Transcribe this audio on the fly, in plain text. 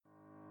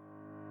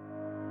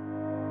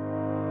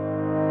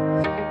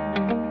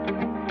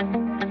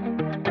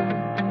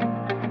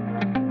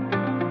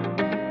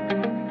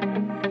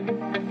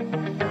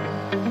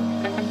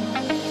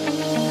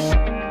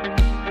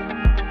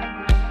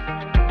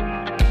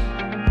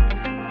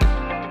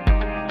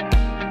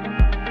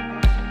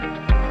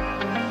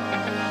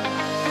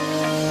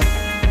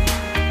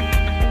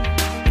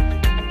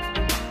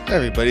Hi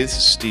everybody, this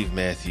is Steve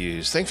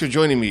Matthews. Thanks for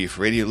joining me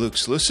for Radio Luke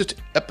Solicit,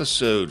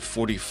 episode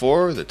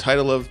 44. The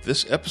title of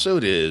this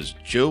episode is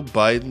Joe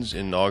Biden's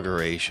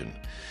Inauguration.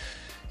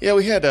 Yeah,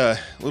 we had a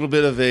little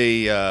bit of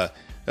a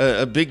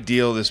big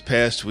deal this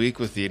past week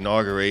with the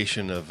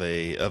inauguration of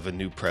a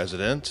new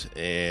president,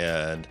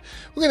 and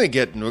we're going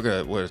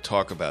to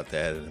talk about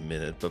that in a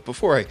minute. But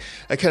before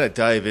I kind of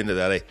dive into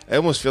that, I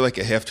almost feel like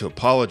I have to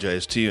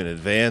apologize to you in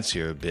advance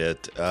here a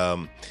bit.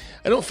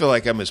 I don't feel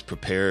like I'm as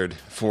prepared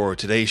for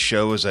today's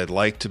show as I'd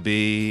like to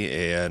be,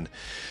 and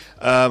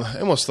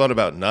I almost thought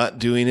about not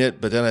doing it,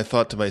 but then I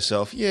thought to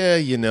myself,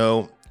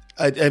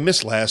 I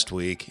missed last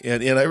week,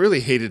 and I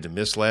really hated to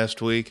miss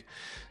last week,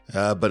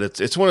 but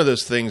it's one of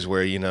those things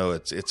where,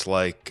 it's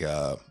like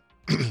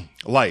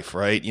life,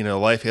 right?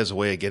 Life has a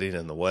way of getting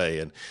in the way,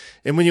 and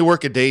when you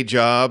work a day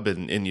job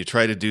and you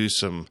try to do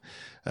some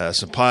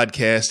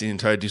podcasting and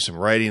try to do some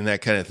writing and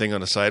that kind of thing on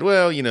the side,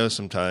 well,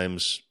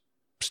 sometimes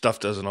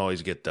stuff doesn't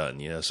always get done.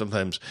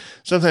 Sometimes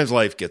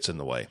life gets in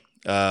the way.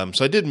 So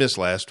I did miss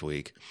last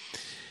week.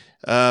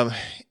 And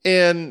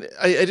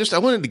I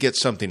wanted to get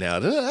something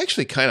out. And it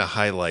actually kind of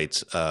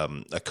highlights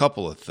a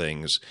couple of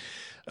things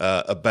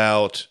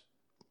about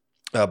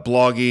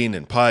blogging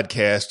and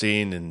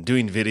podcasting and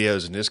doing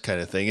videos and this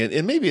kind of thing.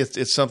 And maybe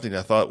it's something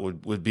I thought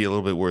would be a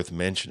little bit worth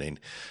mentioning.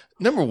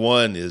 Number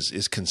one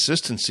is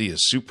consistency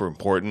is super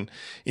important.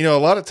 A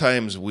lot of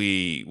times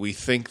we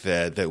think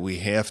that we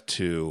have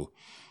to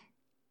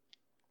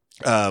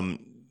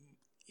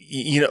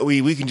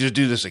we can just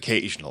do this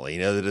occasionally,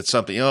 that it's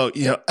something,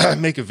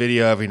 make a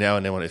video every now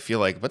and then when I feel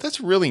like it, but that's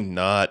really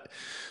not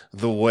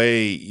the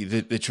way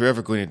that you're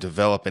ever going to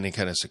develop any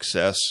kind of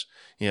success,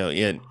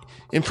 in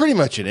pretty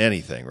much in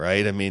anything,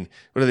 right? I mean,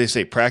 what do they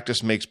say?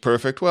 Practice makes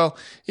perfect. Well,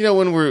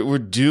 when we're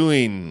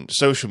doing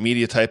social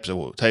media type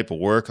of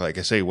work, like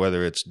I say,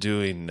 whether it's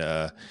doing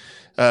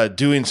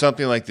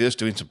something like this,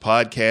 doing some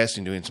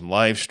podcasting, doing some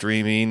live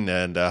streaming,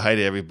 and hi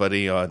to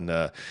everybody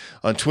on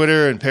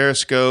Twitter and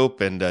Periscope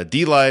and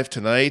DLive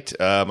tonight.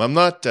 I'm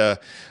not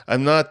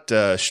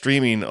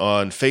streaming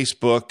on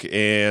Facebook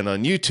and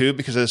on YouTube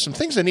because there's some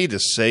things I need to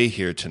say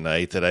here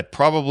tonight that I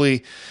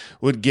probably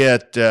would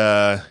get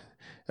zapped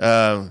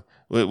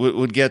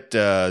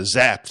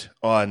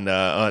on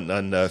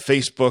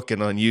Facebook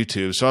and on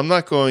YouTube. So I'm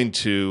not going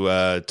to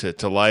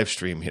live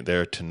stream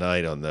there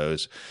tonight on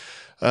those.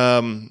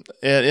 And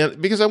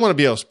because I want to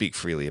be able to speak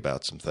freely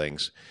about some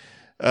things.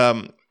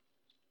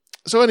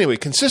 So anyway,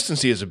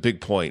 consistency is a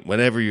big point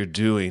whenever you're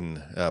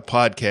doing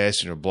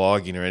podcasting or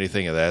blogging or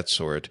anything of that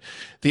sort.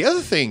 The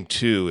other thing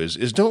too is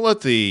don't let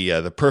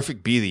the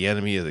perfect be the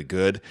enemy of the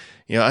good.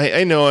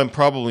 I know I'm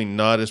probably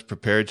not as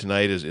prepared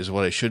tonight as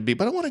what I should be,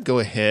 but I want to go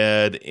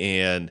ahead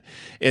and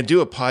do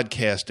a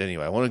podcast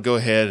anyway. I want to go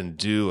ahead and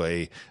do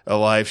a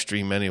live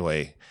stream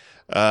anyway.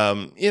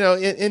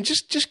 And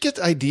just get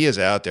ideas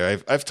out there.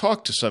 I've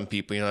talked to some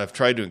people, I've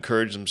tried to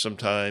encourage them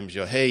sometimes,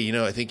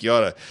 hey, I think you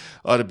ought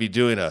to be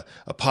doing a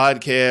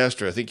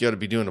podcast, or I think you ought to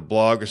be doing a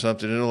blog or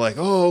something. And they're like,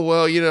 oh,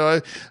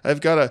 well, I've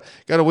got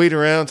to wait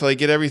around till I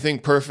get everything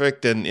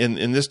perfect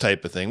and this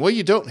type of thing. Well,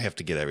 you don't have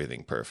to get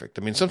everything perfect.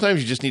 I mean,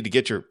 sometimes you just need to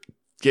get your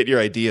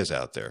ideas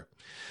out there.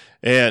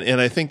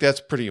 And I think that's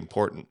pretty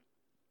important.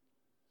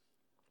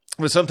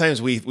 But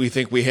sometimes we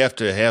think we have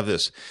to have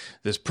this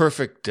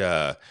perfect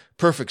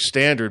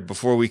standard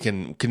before we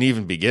can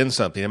even begin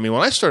something. I mean,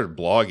 when I started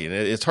blogging,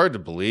 it's hard to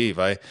believe.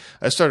 I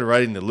started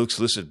writing the Luke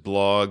Solicit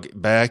blog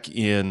back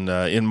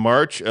in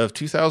March of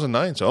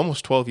 2009, so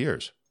almost 12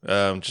 years.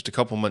 Just a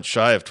couple months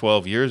shy of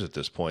 12 years at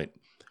this point.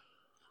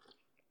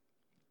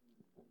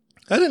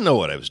 I didn't know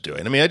what I was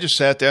doing. I mean, I just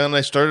sat down and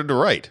I started to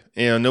write.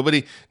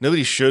 Nobody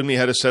showed me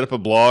how to set up a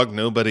blog.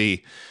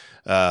 Nobody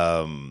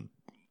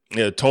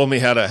told me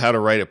how to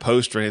write a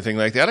post or anything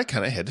like that. I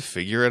kind of had to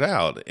figure it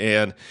out.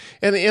 And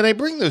I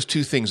bring those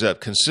two things up,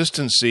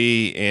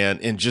 consistency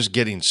and just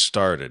getting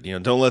started.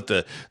 Don't let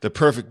the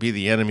perfect be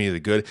the enemy of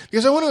the good,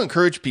 because I want to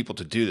encourage people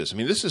to do this. I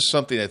mean, this is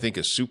something I think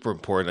is super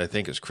important. I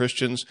think as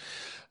Christians,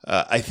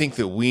 I think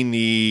that we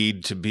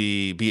need to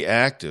be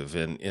active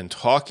in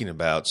talking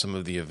about some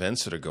of the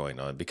events that are going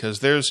on,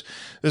 because there's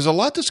a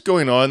lot that's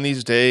going on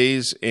these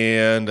days,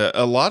 and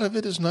a lot of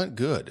it is not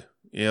good.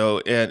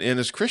 And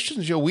as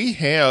Christians, we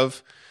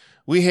have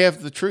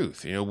the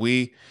truth.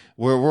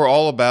 We're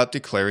all about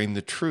declaring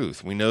the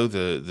truth. We know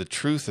the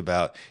truth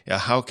about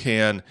how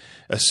can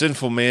a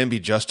sinful man be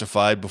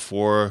justified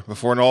before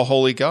an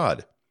all-holy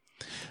God.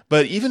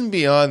 But even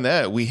beyond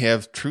that, we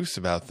have truths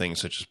about things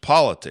such as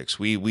politics.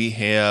 We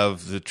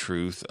have the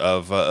truth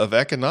of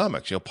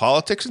economics.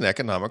 Politics and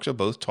economics are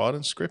both taught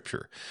in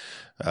Scripture.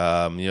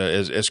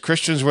 As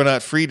Christians, we're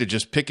not free to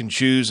just pick and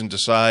choose and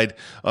decide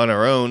on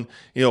our own,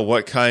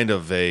 what kind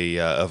of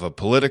a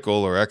political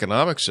or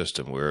economic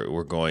system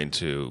we're going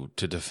to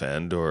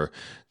defend or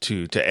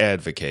to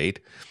advocate.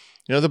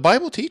 The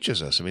Bible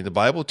teaches us. I mean, the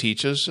Bible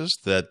teaches us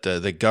that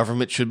the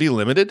government should be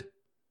limited,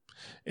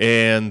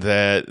 and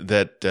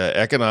that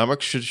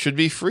economics should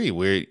be free.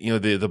 Where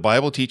the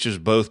Bible teaches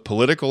both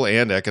political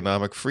and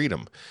economic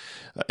freedom,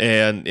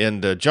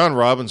 and John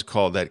Robbins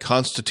called that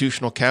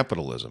constitutional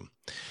capitalism,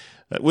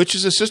 which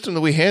is a system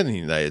that we had in the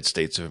United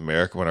States of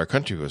America when our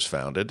country was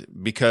founded,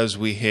 because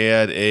we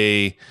had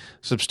a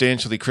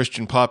substantially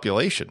Christian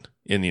population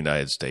in the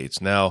United States.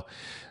 Now,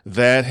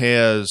 that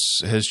has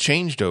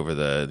changed over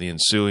the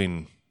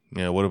ensuing,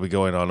 what are we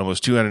going on,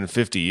 almost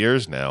 250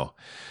 years now.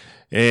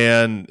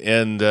 And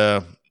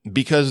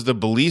because the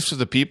beliefs of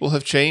the people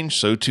have changed,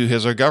 so too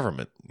has our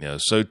government.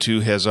 So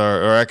too has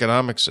our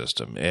economic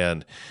system,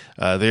 and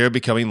they are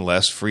becoming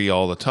less free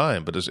all the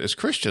time. But as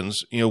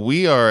Christians,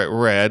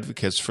 we're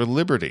advocates for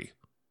liberty.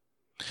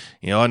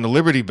 On the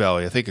Liberty Bell,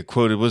 I think it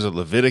quoted, was it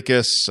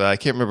Leviticus? I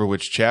can't remember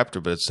which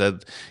chapter, but it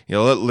said,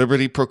 let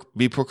liberty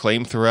be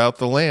proclaimed throughout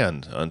the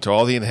land unto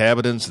all the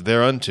inhabitants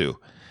thereunto.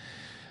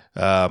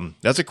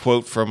 That's a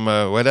quote from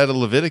right out of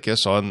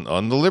Leviticus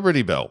on the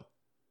Liberty Bell.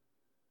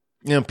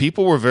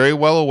 People were very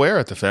well aware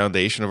at the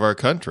foundation of our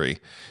country,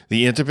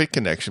 the intimate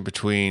connection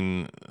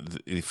between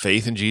the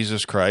faith in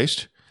Jesus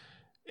Christ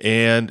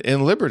and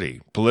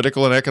liberty,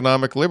 political and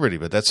economic liberty.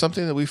 But that's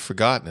something that we've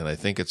forgotten, and I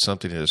think it's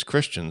something that as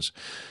Christians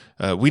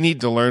we need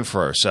to learn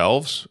for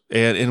ourselves,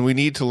 and we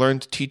need to learn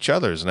to teach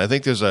others. And I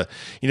think there's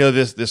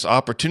this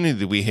opportunity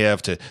that we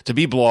have to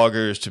be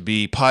bloggers, to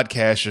be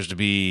podcasters, to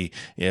be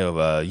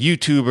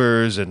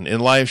YouTubers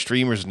and live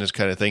streamers and this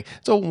kind of thing.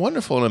 It's a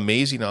wonderful and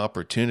amazing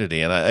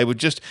opportunity. And I would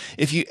just,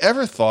 if you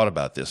ever thought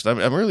about this,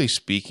 and I'm really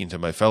speaking to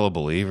my fellow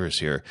believers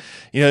here,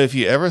 if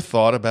you ever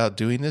thought about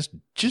doing this,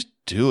 just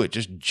do it.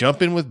 Just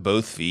jump in with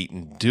both feet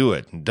and do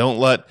it. And don't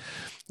let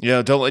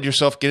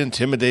yourself get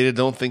intimidated.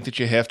 Don't think that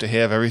you have to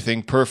have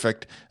everything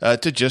perfect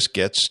to just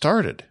get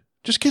started.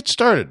 Just get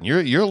started.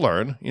 You'll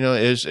learn.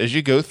 As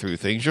you go through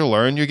things, you'll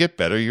learn. You get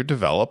better. You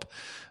develop.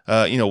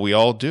 We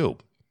all do.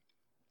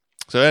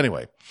 So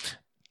anyway,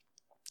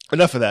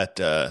 enough of that.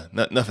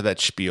 Enough of that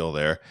spiel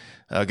there.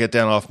 I'll get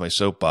down off my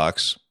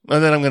soapbox,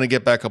 and then I'm going to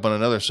get back up on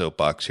another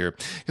soapbox here,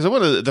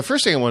 because the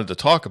first thing I wanted to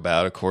talk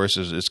about, of course,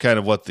 is kind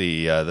of what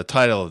the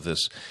title of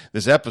this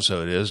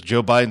episode is: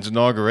 Joe Biden's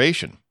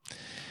inauguration.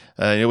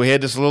 We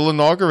had this little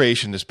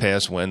inauguration this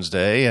past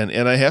Wednesday,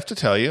 and I have to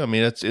tell you,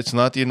 it's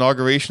not the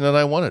inauguration that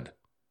I wanted.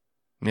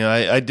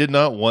 I did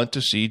not want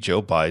to see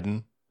Joe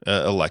Biden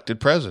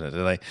elected president,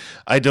 and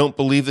I don't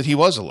believe that he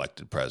was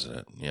elected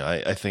president.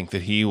 I think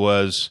that he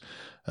was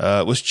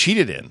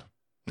cheated in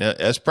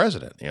as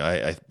president.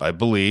 I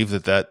believe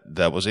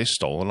that was a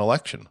stolen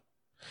election.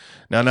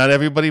 Now, not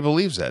everybody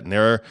believes that, and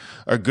there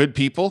are good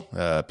people,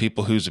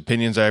 people whose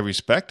opinions I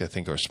respect, I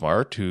think are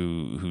smart,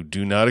 who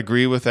do not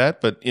agree with that.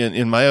 But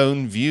in my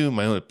own view,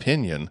 my own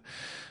opinion,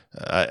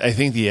 I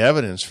think the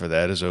evidence for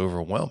that is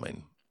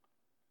overwhelming.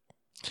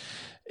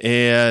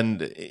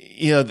 And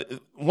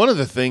one of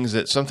the things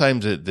that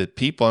sometimes that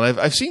people, and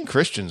I've seen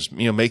Christians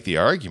make the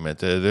argument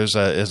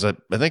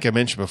that I think I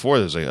mentioned before,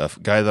 there's a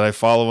guy that I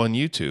follow on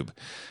YouTube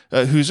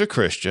who's a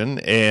Christian,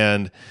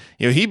 and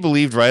he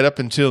believed right up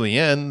until the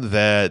end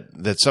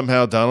that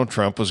somehow Donald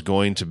Trump was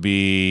going to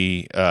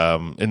be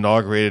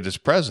inaugurated as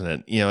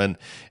president. And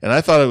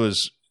I thought it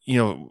was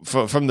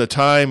from the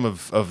time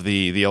of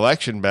the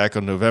election back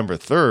on November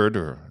 3rd,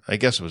 or I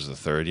guess it was the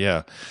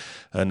 3rd,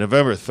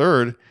 November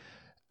 3rd.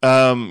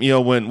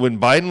 When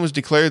Biden was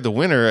declared the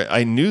winner,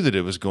 I knew that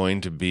it was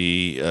going to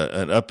be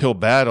an uphill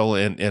battle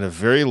and a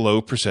very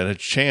low percentage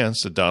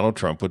chance that Donald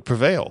Trump would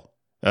prevail.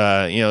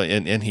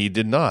 And he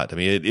did not.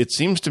 It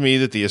seems to me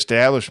that the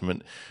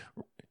establishment,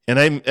 and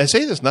I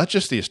say this not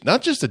just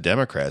the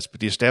Democrats, but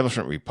the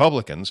establishment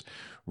Republicans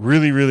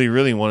really, really,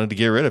 really wanted to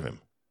get rid of him.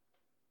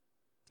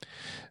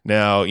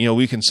 Now,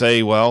 we can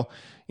say, well,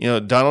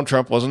 Donald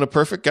Trump wasn't a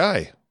perfect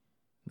guy,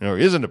 or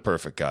isn't a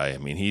perfect guy.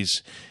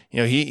 He's,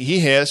 he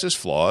has his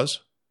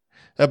flaws,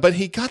 but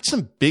he got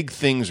some big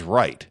things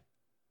right.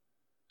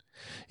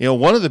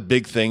 One of the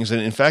big things,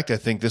 and in fact, I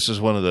think this is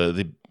one of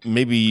the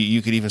maybe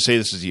you could even say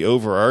this is the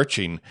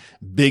overarching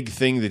big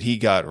thing that he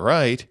got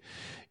right,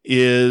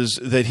 is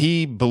that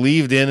he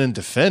believed in and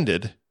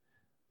defended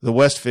the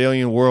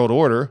Westphalian World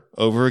Order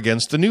over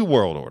against the New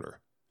World Order.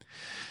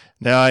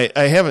 Now, I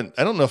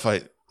don't know if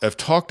I've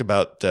talked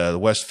about the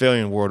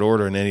Westphalian World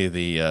Order in any of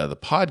the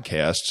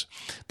podcasts,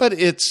 but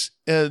it's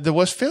the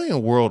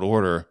Westphalian World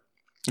Order,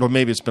 or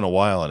maybe it's been a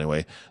while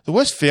anyway. The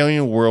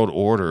Westphalian World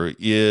Order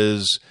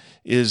is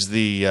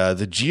the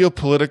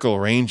geopolitical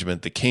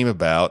arrangement that came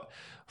about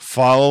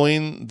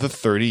following the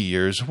 30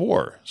 Years'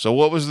 War. So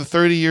what was the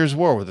 30 Years'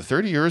 War? Well, the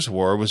 30 Years'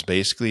 War was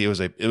basically, it was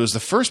the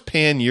first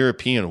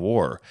pan-European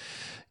war.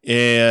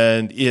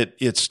 And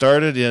it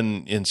started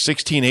in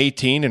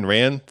 1618 and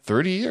ran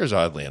 30 years,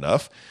 oddly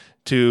enough,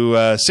 to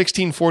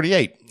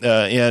 1648.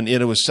 And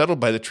it was settled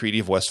by the Treaty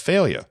of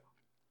Westphalia.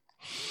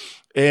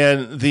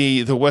 And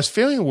the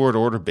Westphalian World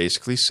Order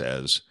basically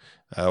says,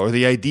 or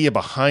the idea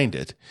behind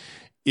it,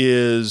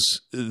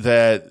 is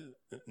that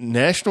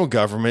national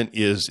government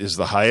is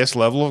the highest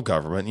level of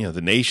government,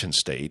 the nation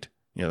state,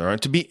 there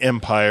aren't to be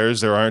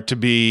empires. There aren't to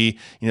be,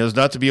 there's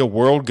not to be a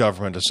world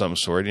government of some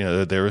sort.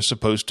 There is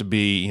supposed to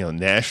be,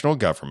 national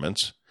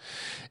governments,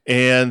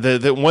 and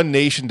that one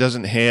nation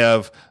doesn't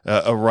have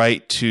a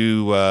right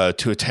to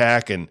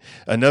attack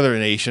another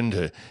nation,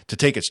 to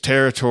take its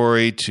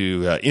territory,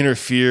 to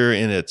interfere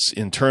in its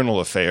internal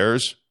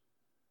affairs.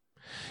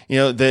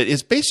 That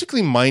it's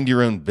basically mind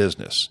your own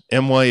business,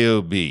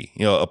 MYOB,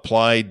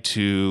 applied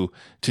to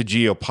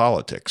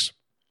geopolitics.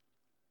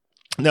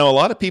 Now, a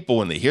lot of people,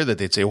 when they hear that,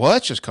 they'd say, well,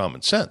 that's just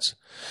common sense.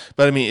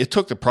 But I mean, it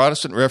took the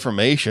Protestant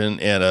Reformation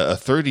and a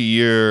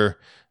 30-year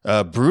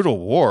brutal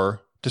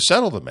war to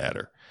settle the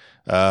matter.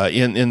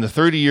 In the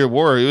 30-year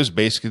war, it was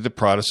basically the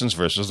Protestants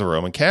versus the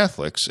Roman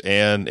Catholics,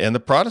 and the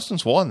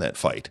Protestants won that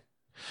fight.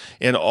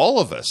 And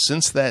all of us,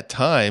 since that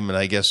time, and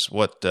I guess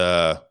we're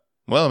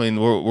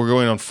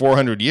going on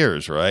 400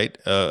 years, right,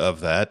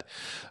 of that.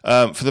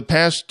 For the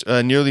past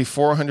nearly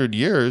 400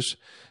 years,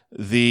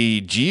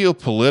 the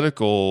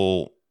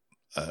geopolitical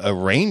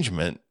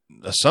arrangement,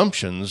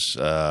 assumptions,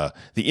 the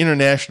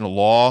international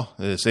law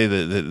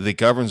that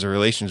governs the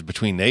relations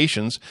between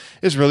nations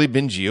has really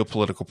been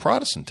geopolitical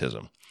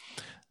Protestantism.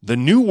 The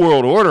New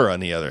World Order, on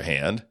the other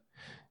hand,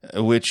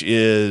 which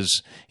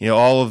is,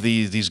 all of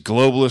these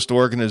globalist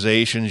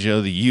organizations,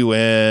 the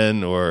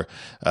UN or,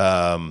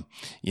 the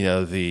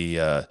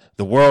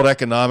World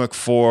Economic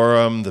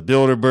Forum, the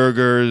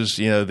Bilderbergers,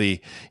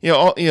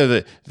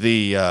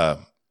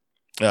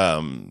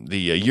 the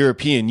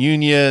European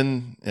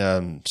Union,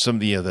 some of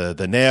the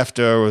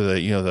NAFTA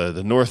or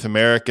the North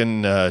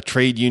American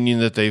trade union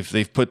that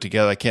they've put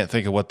together. I can't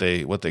think of what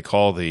they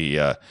call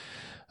the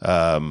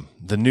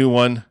new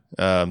one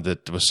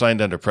that was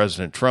signed under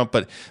President Trump.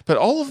 But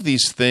all of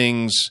these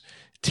things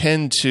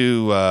tend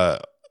to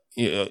a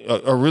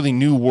really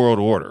new world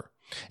order.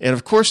 And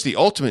of course, the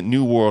ultimate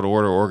new world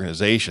order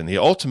organization, the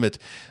ultimate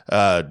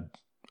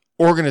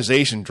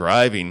organization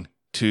driving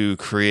to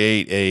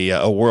create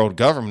a world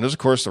government is, of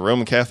course, the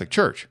Roman Catholic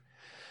Church.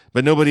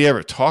 But nobody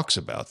ever talks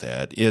about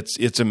that.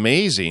 It's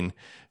amazing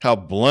how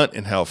blunt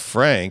and how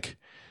frank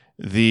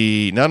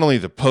not only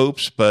the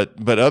popes but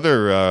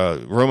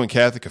other Roman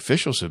Catholic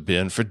officials have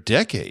been for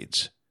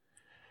decades,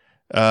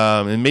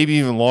 and maybe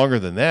even longer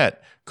than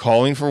that,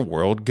 calling for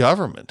world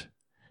government.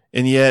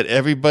 And yet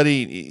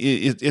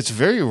it's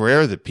very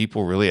rare that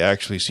people really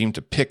actually seem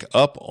to pick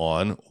up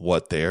on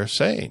what they're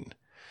saying.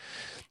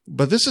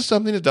 But this is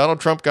something that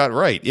Donald Trump got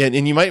right.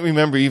 And you might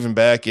remember even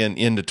back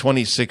into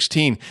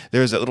 2016,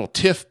 there was that little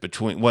tiff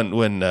between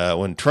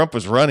when Trump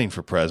was running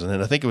for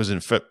president. I think it was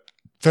in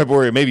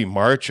February or maybe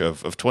March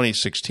of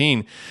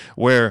 2016,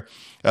 where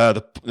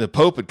the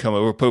Pope had come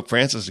over, Pope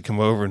Francis had come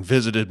over and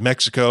visited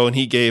Mexico, and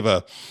he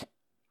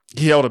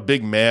held a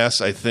big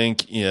mass, I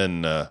think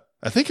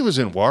it was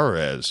in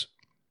Juarez,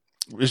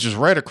 which is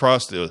right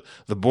across the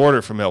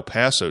border from El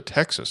Paso,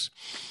 Texas.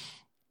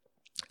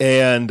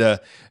 And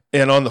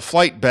on the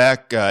flight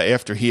back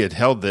after he had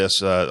held this,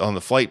 on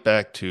the flight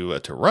back to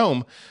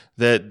Rome,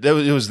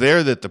 it was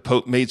there that the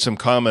Pope made some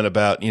comment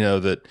about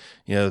that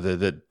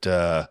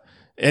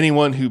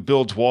anyone who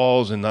builds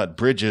walls and not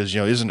bridges,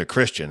 isn't a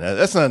Christian.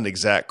 That's not an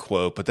exact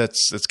quote, but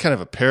that's kind of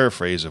a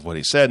paraphrase of what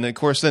he said. And of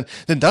course, then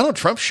Donald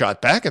Trump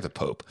shot back at the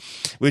Pope,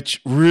 which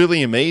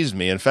really amazed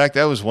me. In fact,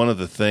 that was one of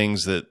the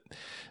things that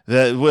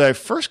when I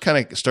first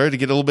kind of started to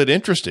get a little bit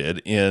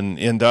interested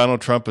in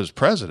Donald Trump as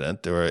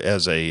president or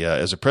as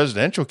a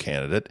presidential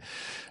candidate,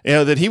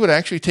 that he would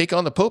actually take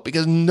on the Pope,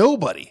 because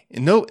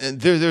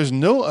there's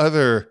no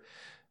other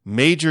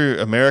major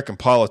American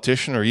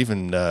politician or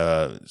even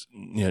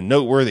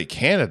noteworthy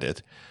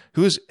candidate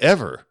who has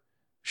ever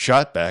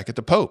shot back at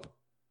the Pope.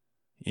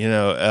 You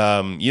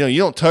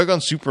don't tug on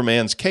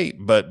Superman's cape,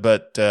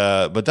 but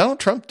Donald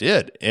Trump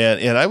did,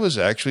 and I was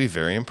actually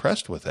very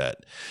impressed with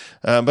that.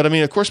 But I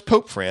mean, of course,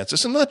 Pope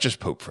Francis, and not just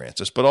Pope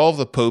Francis, but all of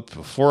the popes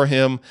before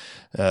him,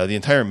 the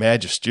entire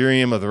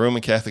magisterium of the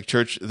Roman Catholic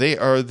Church, they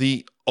are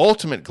the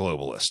ultimate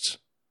globalists.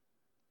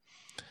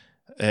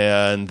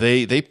 And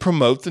they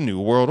promote the New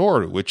World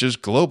Order, which is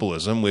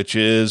globalism, which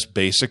is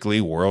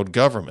basically world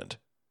government.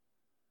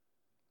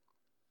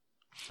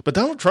 But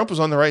Donald Trump was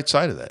on the right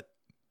side of that.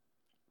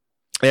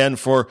 And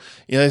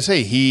I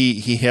say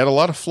he had a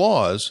lot of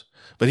flaws,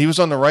 but he was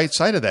on the right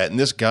side of that. And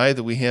this guy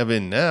that we have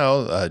in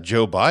now,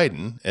 Joe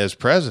Biden, as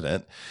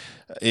president,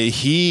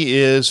 he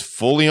is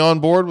fully on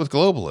board with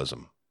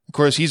globalism. Of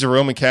course, he's a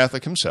Roman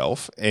Catholic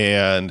himself,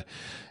 and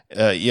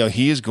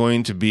he is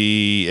going to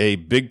be a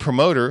big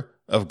promoter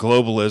of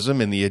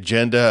globalism and the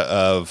agenda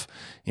of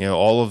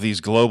all of these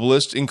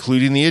globalists,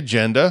 including the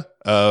agenda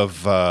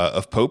of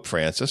Pope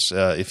Francis.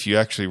 If you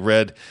actually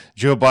read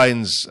Joe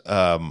Biden's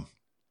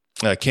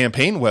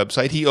campaign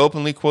website, he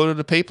openly quoted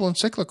a papal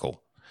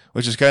encyclical,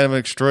 which is kind of an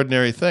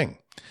extraordinary thing.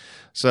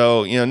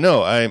 So,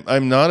 no,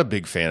 I'm not a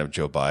big fan of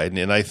Joe Biden,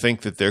 and I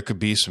think that there could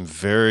be some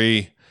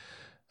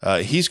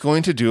he's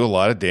going to do a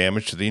lot of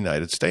damage to the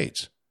United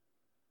States.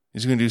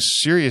 He's going to do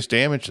serious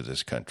damage to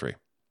this country.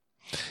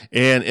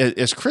 And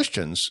as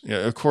Christians,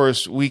 of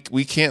course, we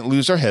can't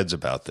lose our heads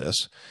about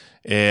this,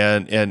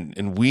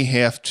 and we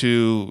have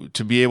to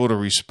be able to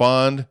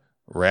respond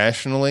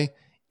rationally,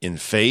 in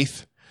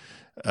faith,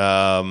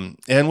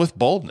 and with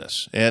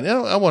boldness. And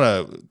I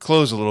want to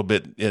close a little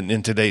bit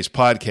in today's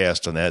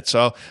podcast on that.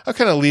 So I'll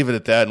kind of leave it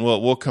at that, and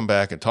we'll come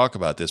back and talk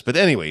about this. But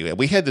anyway,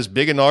 we had this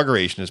big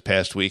inauguration this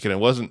past week, and it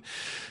wasn't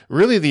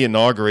really the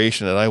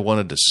inauguration that I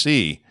wanted to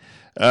see.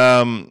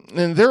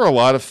 And there are a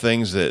lot of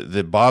things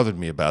that bothered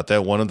me about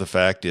that. One of the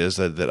fact is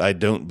that I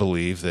don't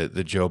believe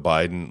that Joe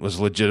Biden was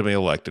legitimately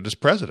elected as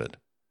president.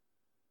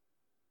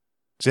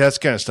 See, that's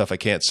the kind of stuff I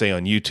can't say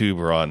on YouTube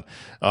or on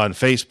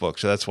Facebook,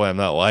 so that's why I'm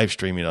not live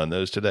streaming on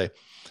those today.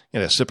 I'm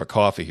going to sip of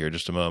coffee here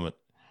just a moment.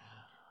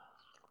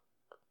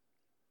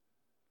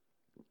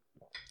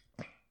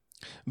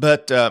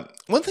 But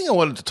one thing I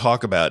wanted to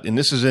talk about, and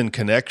this is in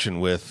connection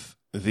with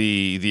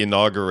the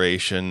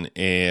inauguration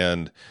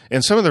and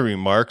some of the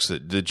remarks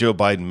that Joe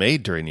Biden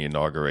made during the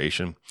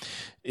inauguration,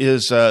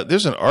 is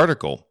there's an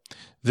article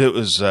that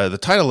was, the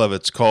title of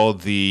it's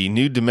called "The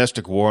New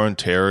Domestic War on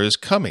Terror is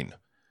Coming.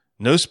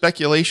 No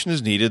speculation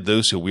is needed.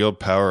 Those who wield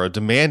power are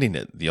demanding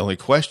it. The only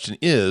question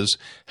is,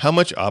 how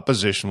much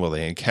opposition will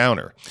they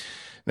encounter?"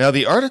 Now,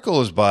 the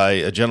article is by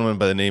a gentleman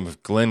by the name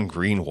of Glenn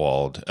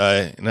Greenwald.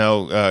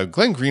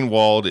 Glenn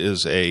Greenwald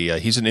is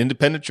he's an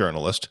independent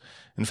journalist.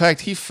 In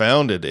fact, he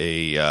founded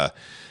a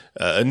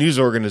news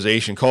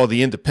organization called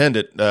The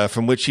Independent,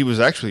 from which he was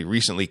actually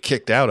recently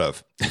kicked out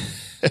of.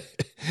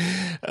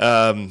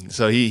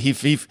 So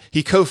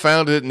he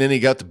co-founded it, and then he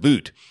got the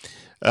boot.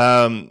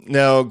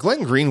 Now,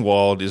 Glenn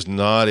Greenwald he's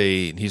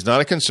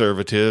not a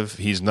conservative.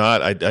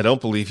 I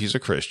don't believe he's a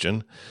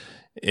Christian.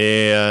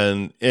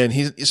 And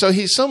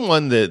he's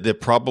someone that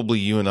probably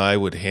you and I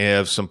would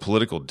have some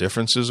political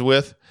differences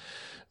with.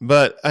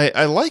 But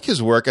I like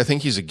his work. I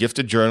think he's a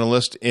gifted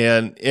journalist,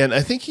 and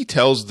I think he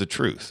tells the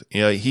truth.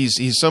 You know,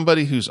 he's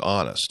somebody who's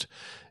honest.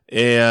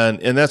 And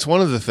that's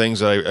one of the things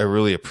that I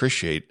really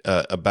appreciate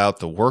about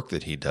the work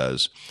that he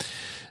does.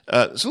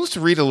 So let's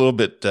read a little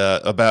bit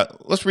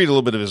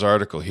of his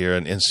article here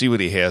and see what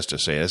he has to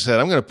say. As I said,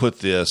 I'm going to put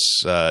this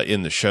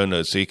in the show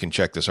notes so you can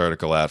check this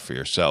article out for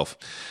yourself.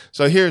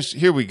 So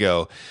here we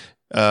go.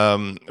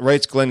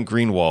 Writes Glenn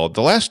Greenwald,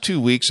 "The last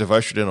 2 weeks have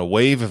ushered in a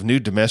wave of new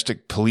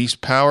domestic police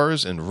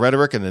powers and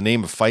rhetoric in the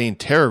name of fighting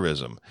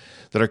terrorism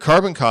that are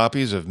carbon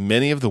copies of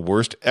many of the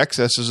worst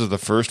excesses of the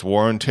first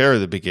war on terror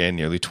that began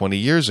nearly 20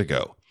 years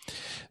ago.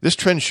 This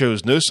trend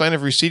shows no sign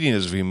of receding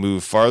as we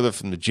move farther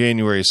from the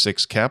January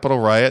 6th Capitol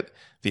riot.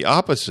 The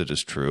opposite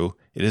is true.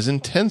 It is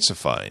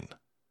intensifying.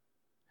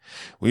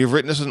 We have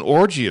witnessed an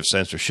orgy of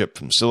censorship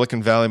from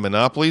Silicon Valley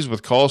monopolies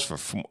with calls for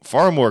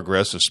far more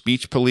aggressive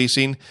speech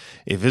policing,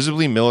 a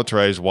visibly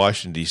militarized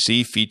Washington,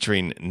 D.C.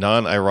 featuring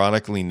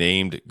non-ironically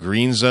named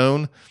Green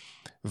Zone,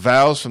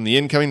 vows from the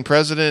incoming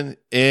president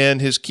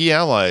and his key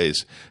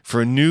allies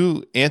for a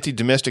new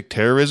anti-domestic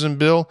terrorism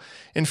bill,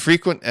 and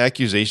frequent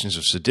accusations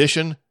of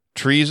sedition,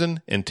 treason,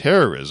 and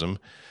terrorism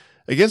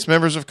against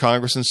members of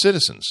Congress and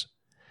citizens.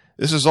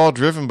 This is all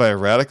driven by a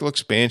radical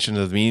expansion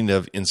of the meaning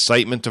of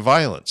incitement to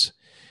violence.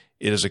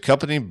 It is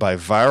accompanied by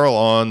viral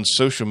on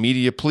social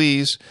media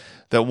pleas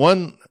that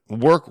one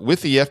work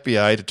with the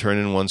FBI to turn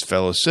in one's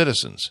fellow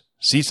citizens,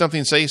 see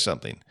something, say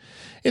something,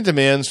 and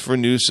demands for a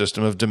new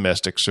system of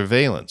domestic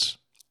surveillance.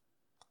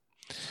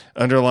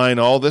 Underlying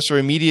all this are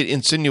immediate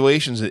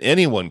insinuations that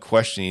anyone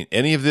questioning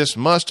any of this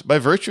must, by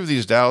virtue of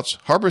these doubts,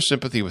 harbor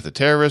sympathy with the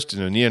terrorist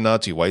and a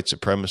neo-Nazi white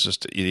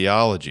supremacist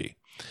ideology.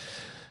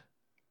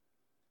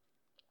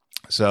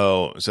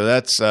 So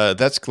that's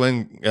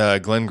Glenn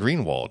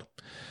Greenwald,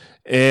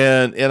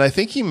 and I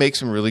think he makes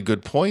some really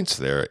good points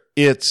there.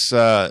 It's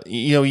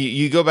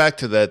you go back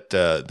to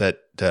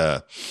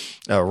that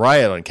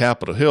riot on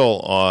Capitol Hill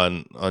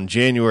on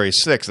January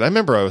 6th, and I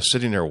remember I was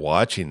sitting there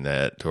watching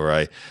that, or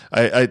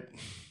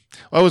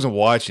I wasn't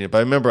watching it, but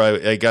I remember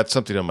I got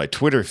something on my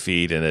Twitter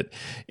feed, and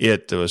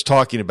it was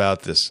talking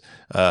about this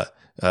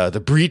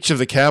the breach of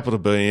the Capitol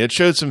building. It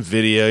showed some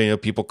video,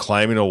 people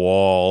climbing a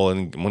wall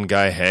and one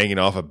guy hanging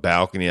off a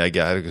balcony. I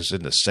was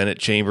in the Senate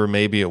chamber,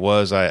 maybe it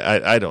was.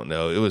 I don't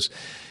know. It was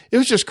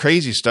just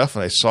crazy stuff,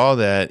 and I saw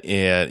that,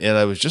 and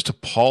I was just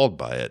appalled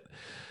by it.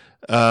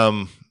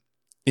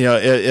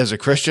 As a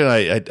Christian,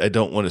 I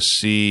don't want to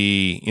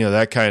see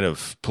that kind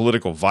of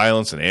political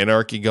violence and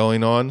anarchy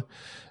going on.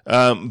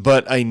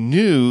 But I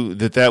knew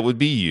that would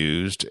be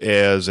used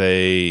as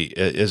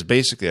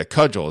basically a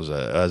cudgel,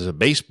 as a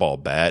baseball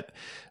bat,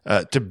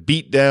 to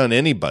beat down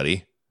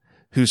anybody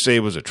who, say,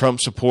 was a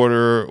Trump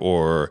supporter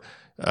or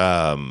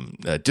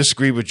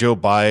disagreed with Joe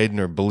Biden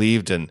or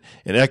believed in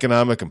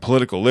economic and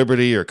political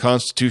liberty or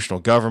constitutional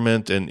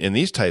government and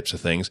these types of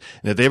things,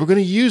 and that they were going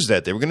to use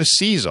that. They were going to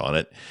seize on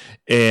it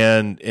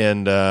and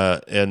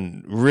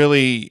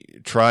really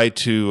try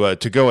to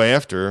go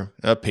after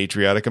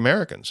patriotic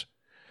Americans.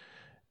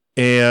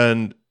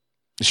 And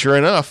sure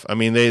enough, I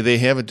mean, they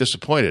haven't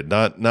disappointed,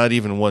 not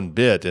even one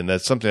bit. And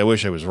that's something I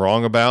wish I was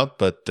wrong about,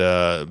 but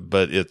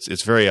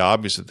it's very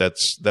obvious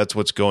that's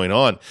what's going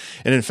on.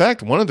 And in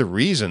fact, one of the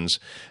reasons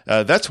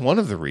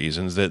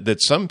that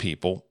some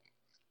people,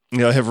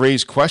 have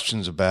raised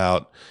questions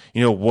about,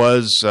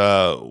 was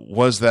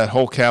that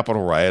whole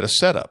Capitol riot a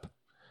setup?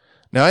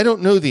 Now, I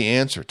don't know the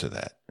answer to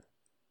that.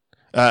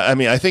 I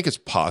mean, I think it's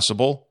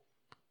possible.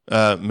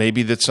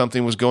 Maybe that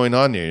something was going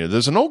on there.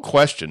 There's an old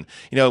question,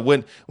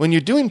 when you're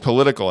doing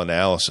political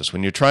analysis,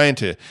 when you're trying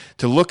to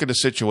look at a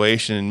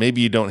situation and maybe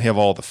you don't have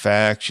all the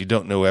facts, you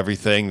don't know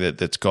everything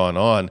that's gone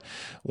on.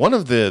 One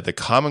of the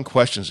common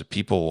questions that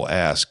people will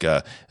ask,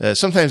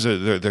 sometimes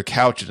they're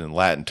couched in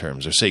Latin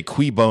terms, or say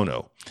cui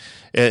bono.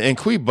 And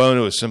cui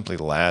bono is simply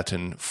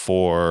Latin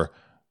for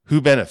who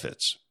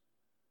benefits.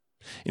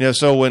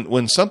 So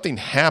when something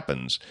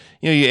happens,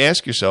 you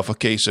ask yourself,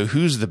 okay, so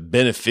who's the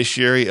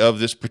beneficiary of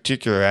this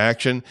particular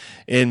action?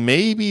 And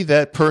maybe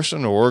that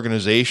person or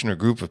organization or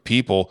group of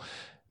people,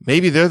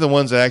 maybe they're the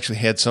ones that actually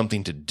had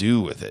something to do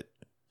with it.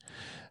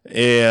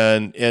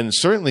 And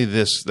certainly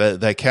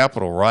that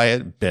Capitol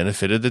riot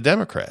benefited the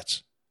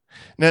Democrats.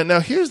 Now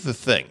here's the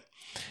thing.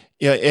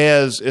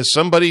 As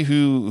somebody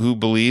who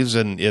believes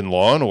in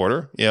law and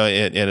order,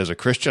 and as a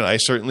Christian, I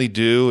certainly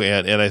do,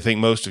 and I think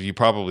most of you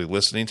probably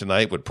listening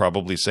tonight would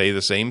probably say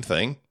the same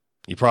thing.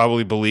 You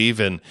probably believe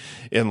in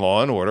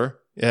law and order,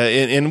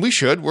 and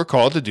we're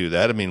called to do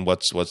that. I mean,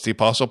 what's the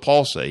Apostle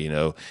Paul say?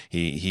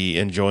 He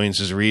enjoins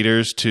his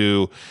readers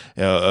to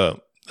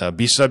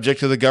be subject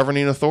to the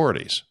governing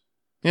authorities.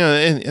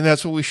 And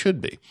that's what we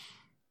should be.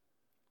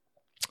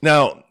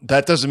 Now,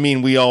 that doesn't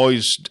mean we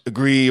always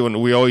agree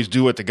and we always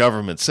do what the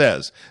government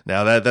says.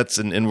 Now, that's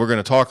and we're going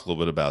to talk a little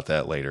bit about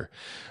that later.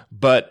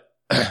 But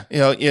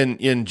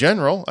in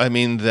general, I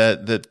mean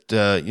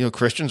that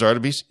Christians are to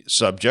be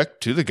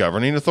subject to the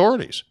governing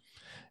authorities,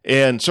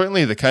 and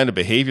certainly the kind of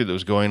behavior that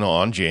was going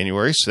on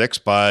January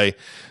 6th by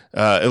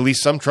at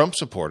least some Trump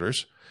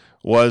supporters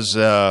was.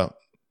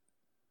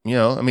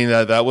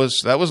 That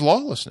was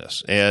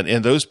lawlessness.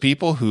 And those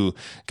people who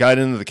got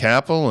into the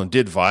Capitol and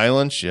did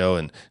violence,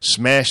 and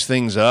smashed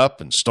things up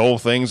and stole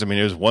things. I mean,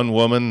 there's one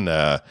woman,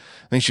 I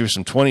think she was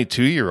some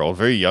 22-year-old,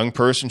 very young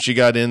person. She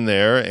got in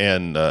there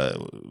and,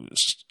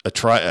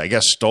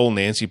 stole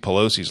Nancy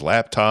Pelosi's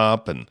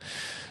laptop. And,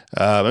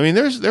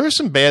 there were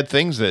some bad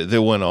things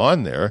that went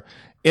on there,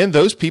 and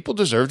those people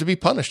deserve to be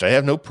punished. I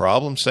have no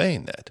problem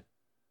saying that.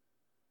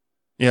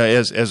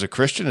 As a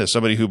Christian, as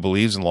somebody who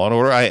believes in law and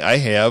order, I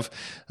have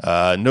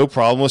no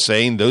problem with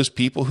saying those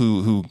people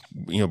who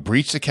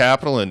breached the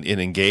Capitol and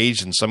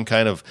engaged in some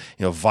kind of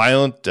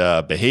violent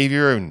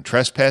behavior and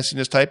trespassing,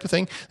 this type of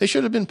thing, they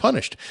should have been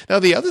punished. Now,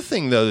 the other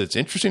thing though that's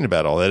interesting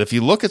about all that, if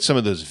you look at some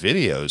of those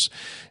videos,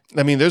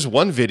 I mean, there's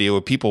one video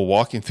of people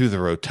walking through the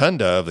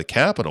rotunda of the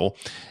Capitol,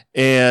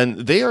 and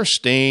they are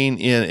staying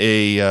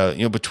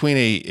in between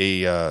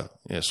a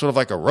sort of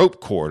like a rope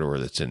corridor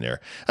that's in there.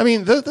 I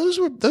mean, those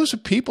are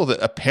people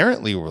that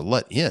apparently were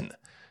let in. I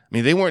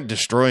mean, they weren't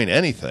destroying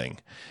anything,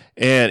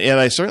 and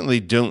I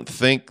certainly don't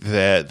think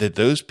that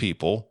those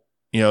people,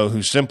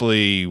 who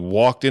simply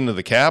walked into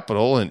the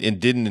Capitol and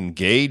didn't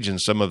engage in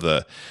some of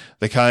the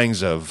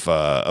kinds of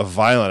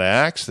violent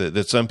acts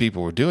that some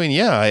people were doing.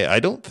 Yeah, I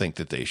don't think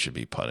that they should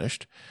be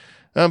punished.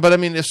 But I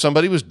mean, if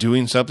somebody was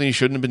doing something he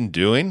shouldn't have been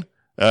doing,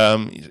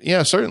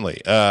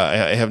 certainly,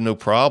 I have no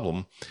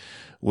problem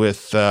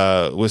with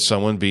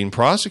someone being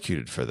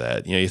prosecuted for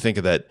that. You think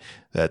of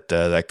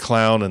that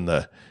clown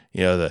and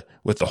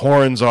with the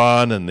horns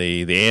on and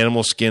the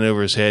animal skin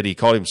over his head. He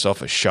called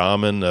himself a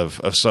shaman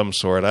of some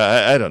sort.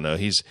 I don't know.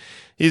 He's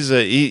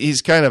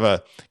kind of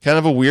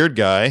a weird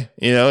guy,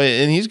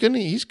 and he's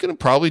gonna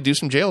probably do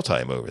some jail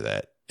time over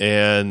that.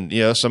 And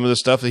some of the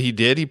stuff that he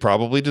did, he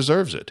probably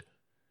deserves it.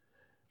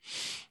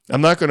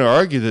 I'm not going to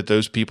argue that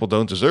those people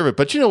don't deserve it,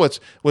 but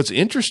what's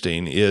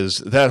interesting is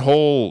that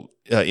whole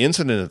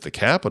incident at the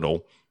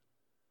Capitol.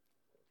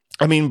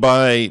 I mean,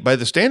 by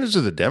the standards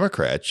of the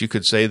Democrats, you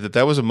could say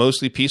that was a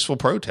mostly peaceful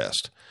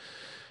protest.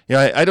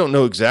 I don't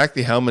know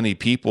exactly how many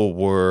people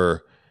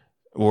were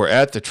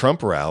at the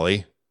Trump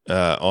rally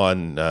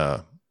on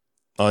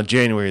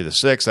January the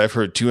 6th. I've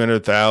heard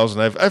 200,000.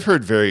 I've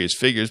heard various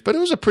figures, but it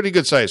was a pretty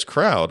good sized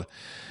crowd,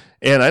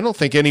 and I don't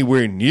think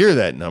anywhere near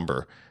that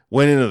number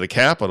went into the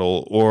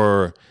Capitol,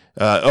 or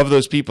of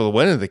those people that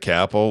went into the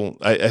Capitol,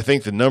 I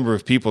think the number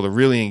of people that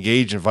really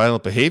engaged in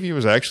violent behavior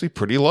was actually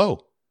pretty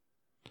low.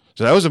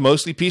 So that was a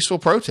mostly peaceful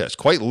protest,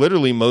 quite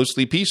literally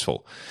mostly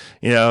peaceful,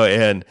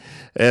 and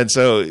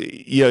so,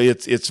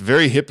 it's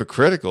very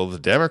hypocritical, the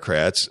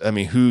Democrats, I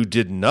mean, who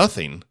did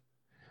nothing.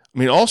 I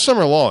mean, all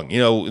summer long,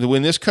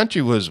 when this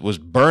country was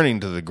burning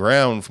to the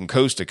ground from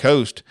coast to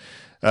coast,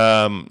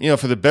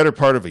 for the better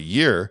part of a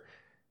year,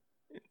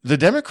 the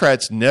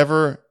Democrats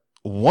never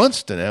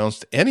once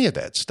denounced any of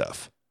that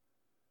stuff.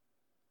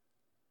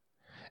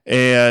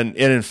 And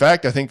in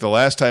fact, I think the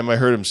last time I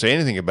heard him say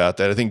anything about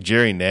that, I think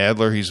Jerry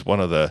Nadler, he's one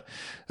of the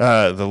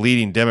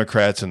leading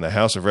Democrats in the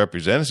House of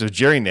Representatives,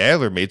 Jerry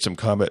Nadler made some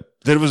comment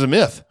that it was a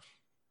myth.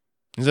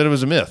 He said it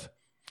was a myth,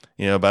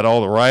 about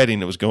all the rioting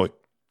that was going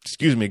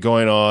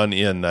on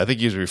in, I think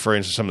he was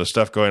referring to some of the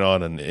stuff going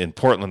on in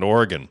Portland,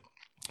 Oregon,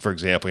 for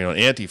example,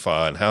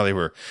 Antifa, and how they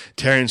were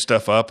tearing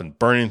stuff up and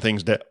burning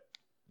things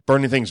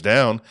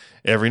down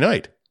every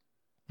night.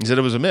 He said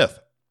it was a myth.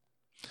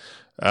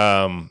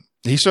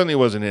 he certainly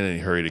wasn't in any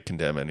hurry to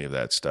condemn any of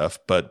that stuff.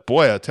 But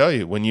boy, I'll tell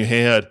you, when you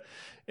had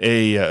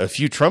a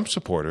few Trump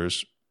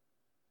supporters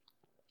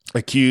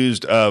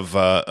accused of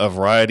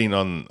rioting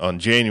on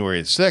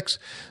January 6th,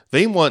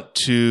 they want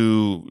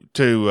to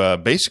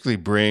basically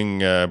bring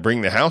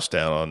the House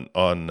down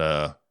on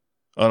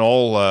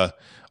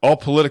all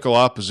political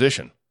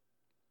opposition,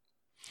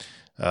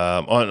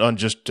 on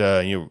just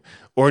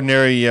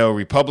ordinary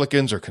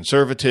Republicans or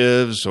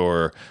conservatives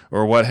or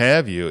what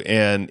have you,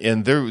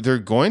 and they're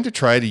going to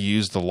try to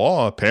use the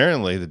law.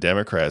 Apparently, the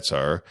Democrats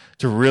are,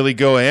 to really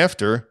go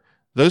after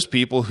those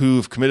people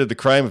who've committed the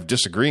crime of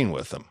disagreeing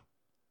with them,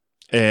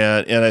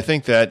 and I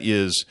think that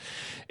is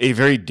a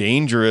very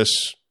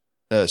dangerous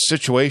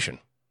situation.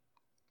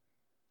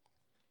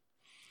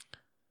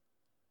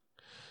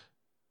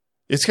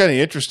 It's kind of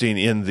interesting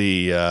in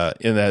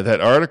that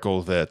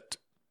article that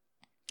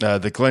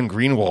Glenn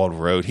Greenwald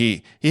wrote.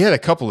 He had a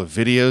couple of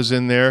videos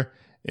in there,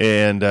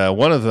 and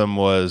one of them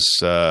was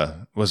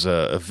a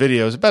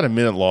video. It was about a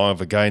minute long,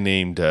 of a guy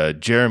named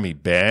Jeremy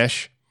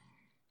Bash,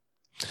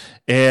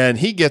 and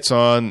he gets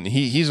on.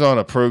 He's on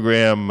a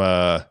program.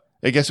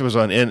 I guess it was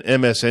on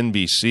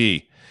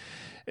MSNBC,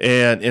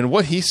 and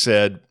what he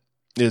said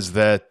is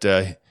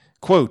that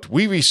quote,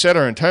 "We reset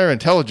our entire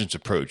intelligence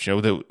approach.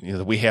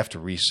 That we have to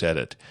reset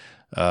it."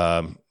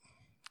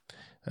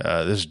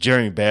 This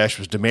Jeremy Bash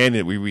was demanding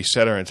that we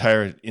reset our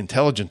entire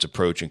intelligence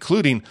approach,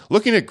 including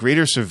looking at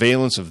greater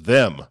surveillance of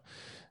them.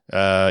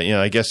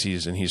 I guess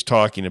he's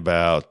talking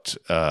about,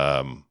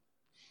 I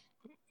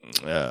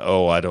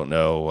don't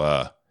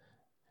know,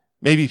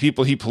 maybe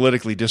people he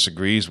politically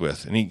disagrees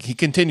with. And he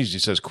continues, he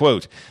says,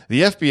 quote,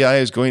 "The FBI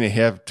is going to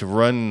have to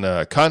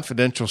run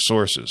confidential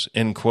sources,"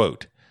 end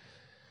quote.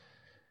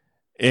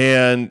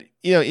 And,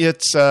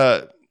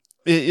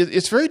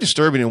 it's very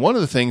disturbing. And one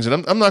of the things,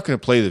 and I'm not going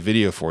to play the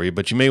video for you,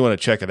 but you may want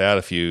to check it out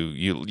if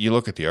you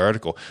look at the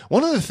article.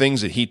 One of the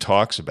things that he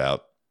talks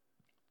about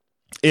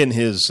in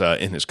his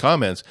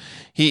comments,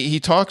 he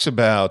talks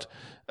about,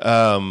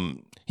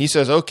 he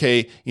says,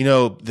 okay,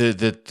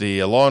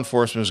 the law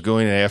enforcement is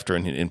going after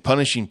and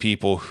punishing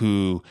people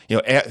who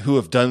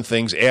have done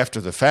things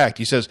after the fact.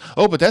 He says,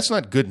 oh, but that's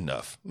not good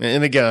enough.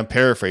 And again, I'm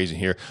paraphrasing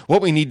here.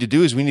 What we need to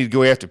do is we need to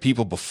go after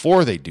people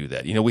before they do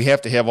that. We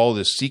have to have all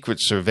this secret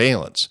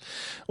surveillance.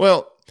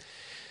 Well,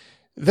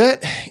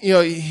 that,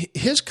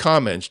 his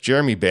comments,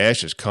 Jeremy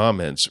Bash's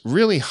comments,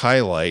 really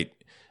highlight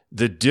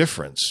the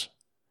difference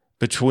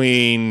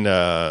between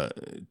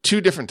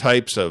two different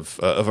types of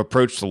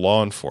approach to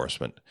law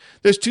enforcement.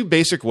 There's two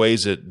basic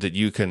ways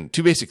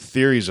two basic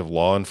theories of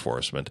law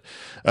enforcement.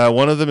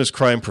 One of them is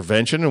crime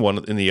prevention,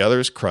 and the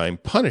other is crime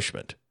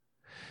punishment.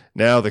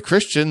 Now,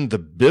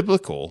 the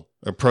biblical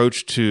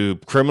approach to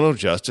criminal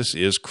justice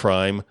is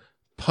crime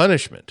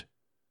punishment.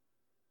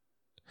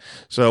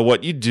 So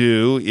what you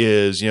do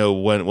is,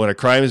 when a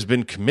crime has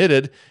been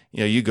committed,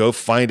 you go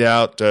find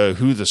out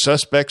who the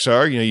suspects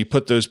are. You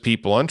put those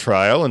people on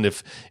trial, and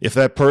if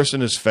that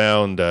person is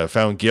found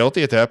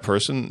guilty at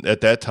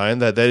that time,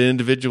 that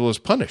individual is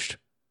punished.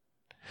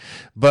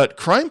 But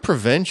crime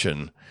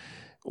prevention,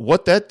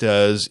 what that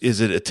does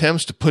is it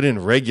attempts to put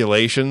in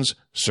regulations,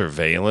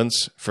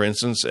 surveillance, for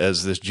instance,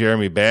 as this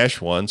Jeremy Bash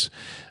wants,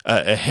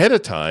 ahead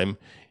of time,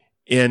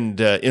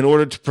 and in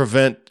order to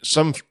prevent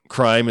some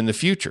crime in the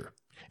future.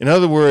 In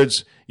other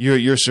words,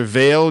 you're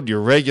surveilled,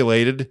 you're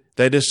regulated.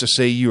 That is to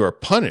say, you are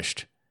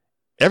punished.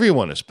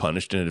 Everyone is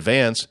punished in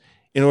advance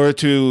in order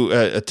to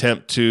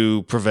attempt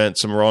to prevent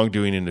some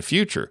wrongdoing in the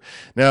future.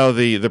 Now,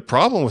 the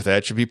problem with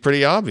that should be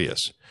pretty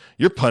obvious.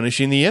 You're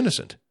punishing the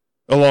innocent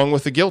along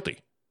with the guilty.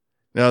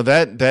 Now,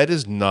 that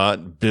is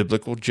not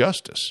biblical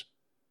justice.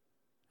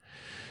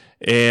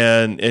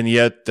 And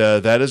yet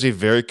that is a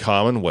very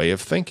common way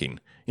of thinking.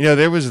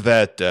 There was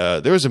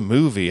a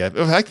movie, I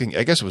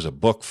guess it was a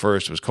book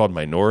first. It was called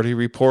Minority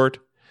Report.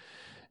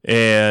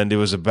 And it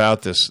was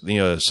about this,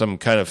 some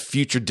kind of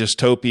future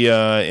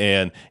dystopia,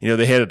 and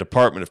they had a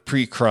department of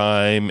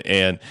pre-crime,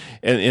 and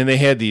they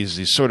had these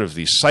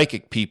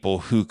psychic people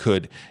who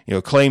could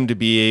claim to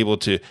be able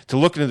to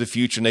look into the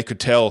future, and they could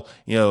tell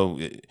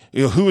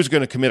who was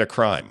going to commit a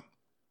crime.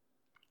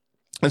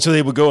 And so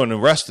they would go and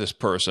arrest this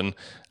person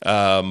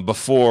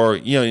before,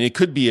 it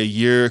could be a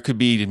year, it could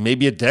be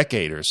maybe a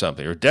decade or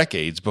something, or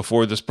decades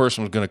before this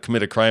person was going to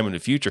commit a crime in the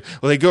future.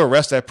 Well, they go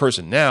arrest that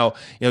person now,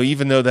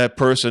 even though that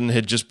person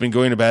had just been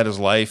going about his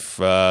life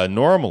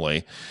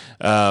normally.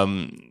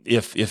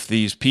 If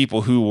these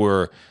people who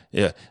were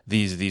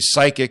these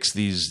psychics,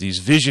 these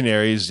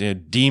visionaries,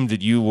 deemed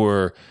that you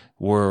were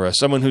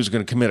someone who's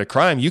going to commit a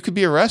crime, you could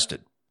be arrested,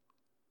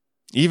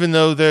 even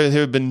though there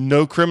had been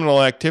no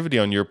criminal activity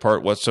on your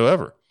part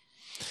whatsoever.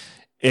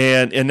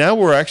 And now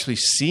we're actually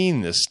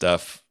seeing this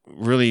stuff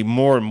really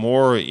more and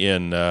more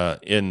in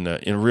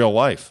real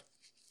life.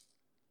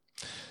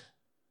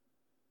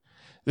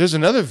 There's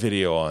another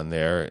video on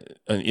there,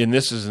 and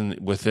this is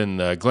within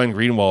Glenn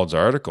Greenwald's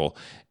article,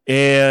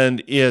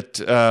 and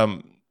it's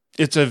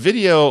a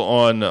video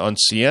on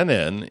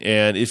CNN,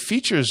 and it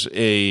features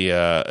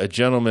a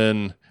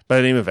gentleman by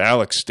the name of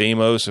Alex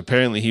Stamos.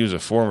 Apparently, he was a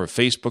former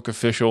Facebook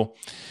official,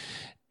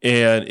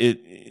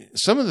 And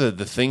some of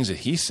the things that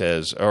he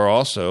says are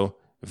also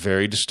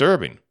very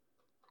disturbing.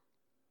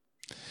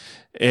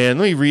 And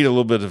let me read a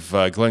little bit of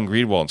Glenn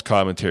Greenwald's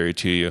commentary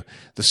to you.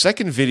 The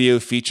second video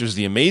features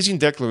the amazing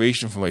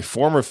declaration from a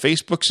former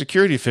Facebook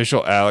security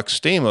official, Alex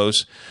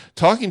Stamos,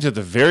 talking to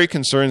the very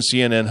concerned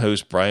CNN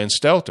host Brian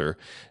Stelter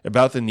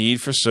about the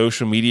need for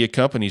social media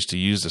companies to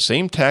use the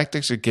same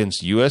tactics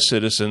against U.S.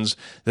 citizens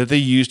that they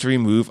use to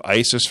remove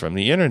ISIS from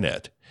the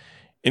internet,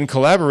 in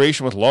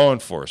collaboration with law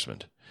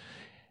enforcement.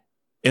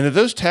 And that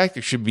those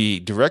tactics should be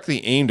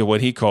directly aimed at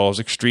what he calls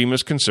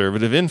extremist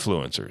conservative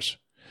influencers.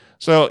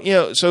 So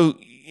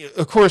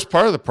of course,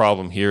 part of the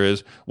problem here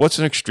is, what's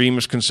an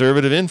extremist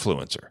conservative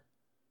influencer?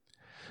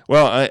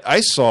 Well, I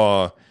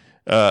saw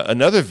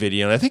another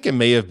video, and I think it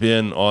may have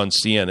been on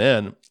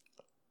CNN,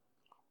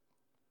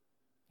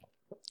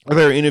 where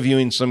they were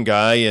interviewing some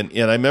guy, and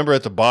I remember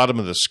at the bottom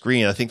of the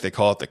screen, I think they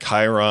call it the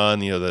chyron,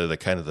 the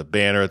kind of the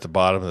banner at the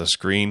bottom of the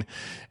screen,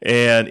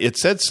 and it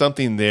said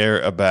something there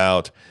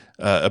about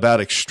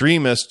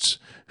extremists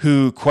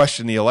who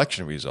question the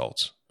election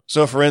results.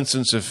 So, for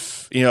instance,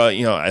 if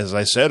as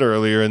I said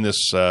earlier in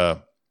this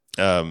podcast,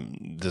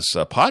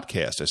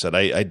 I said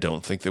I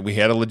don't think that we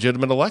had a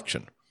legitimate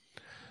election.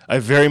 I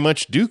very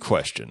much do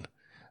question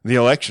the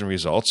election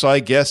results. So, I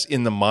guess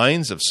in the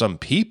minds of some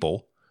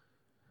people,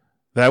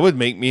 that would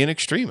make me an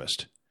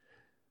extremist.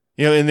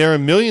 And there are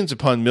millions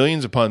upon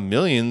millions upon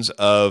millions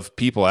of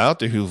people out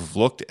there who've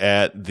looked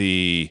at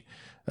the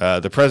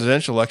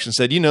presidential election and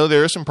said,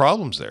 there are some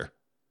problems there.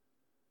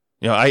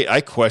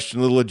 I question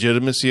the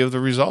legitimacy of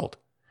the result.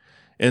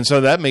 And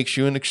so that makes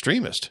you an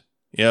extremist.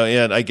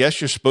 And I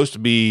guess you're supposed to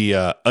be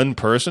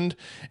unpersoned,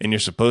 and you're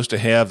supposed to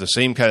have the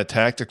same kind of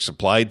tactics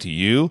applied to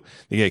you.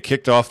 They get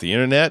kicked off the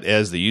internet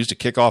as they used to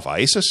kick off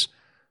ISIS.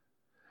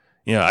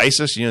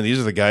 ISIS, these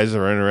are the guys that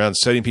are running around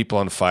setting people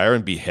on fire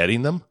and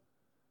beheading them.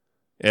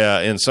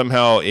 And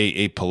somehow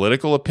a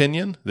political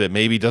opinion that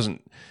maybe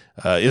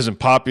isn't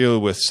popular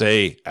with,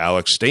 say,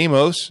 Alex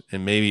Stamos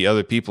and maybe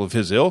other people of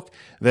his ilk,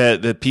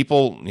 that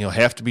people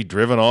have to be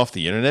driven off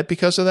the internet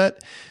because of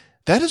that.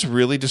 That is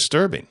really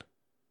disturbing.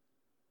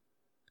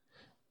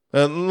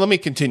 Let me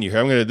continue here.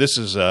 I'm going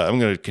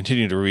to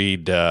continue to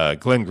read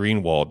Glenn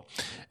Greenwald,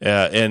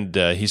 and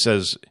he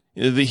says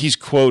he's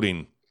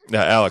quoting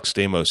Alex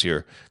Stamos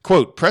here.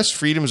 Quote: "Press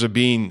freedoms are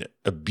being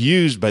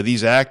abused by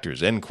these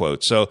actors." End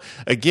quote. So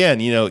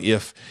again,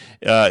 if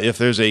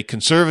there's a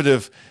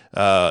conservative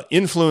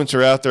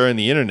influencer out there on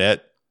the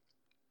internet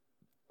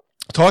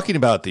talking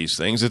about these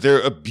things, that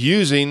they're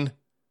abusing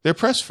their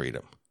press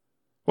freedom.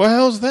 Well,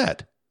 how's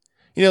that?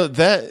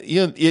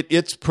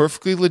 It's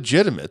perfectly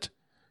legitimate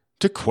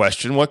to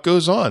question what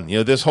goes on.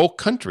 This whole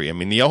country,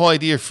 the whole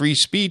idea of free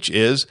speech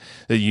is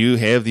that you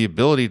have the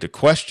ability to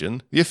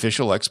question the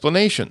official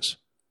explanations.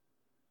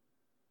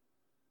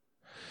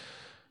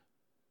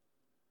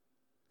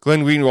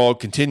 Glenn Greenwald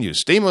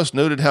continues, Stamos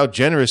noted how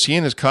generous he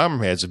and his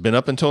comrades have been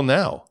up until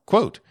now.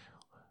 Quote,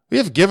 "We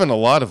have given a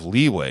lot of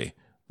leeway,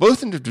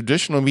 both in the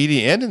traditional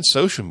media and in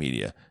social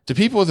media, to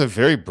people with a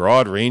very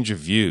broad range of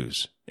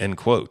views." End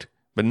quote.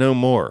 But no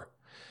more.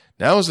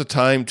 Now is the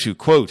time to,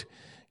 quote,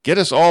 "get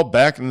us all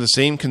back into the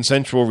same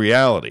consensual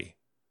reality."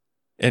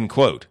 End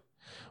quote.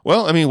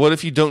 Well, what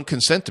if you don't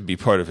consent to be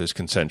part of his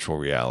consensual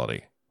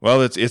reality?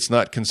 Well, it's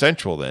not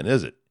consensual then,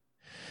 is it?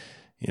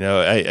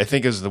 I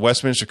think as the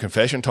Westminster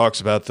Confession talks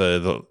about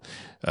that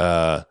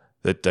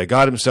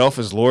God himself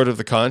is Lord of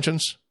the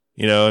conscience.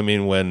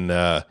 When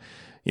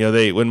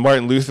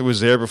Martin Luther was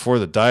there before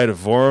the Diet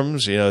of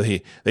Worms,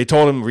 they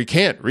told him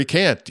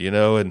recant,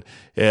 and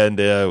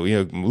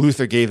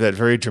Luther gave that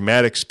very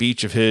dramatic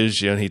speech of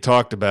his, and he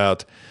talked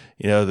about,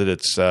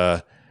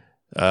 that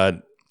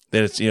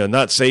it's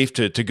not safe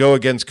to go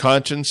against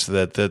conscience,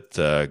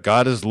 that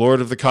God is Lord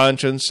of the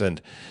conscience,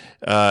 and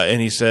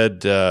he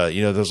said,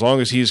 as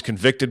long as he is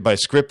convicted by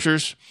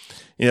scriptures,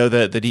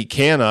 that he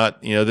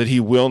cannot, that he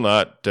will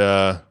not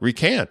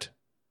recant.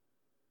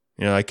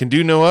 I can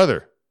do no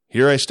other.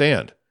 Here I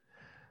stand.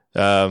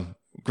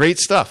 Great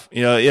stuff.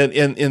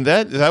 And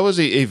that was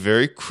a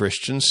very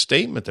Christian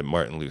statement that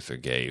Martin Luther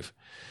gave.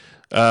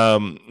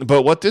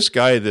 But what this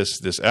guy,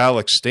 this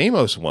Alex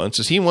Stamos wants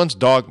is he wants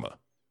dogma.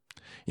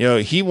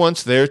 He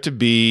wants there to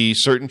be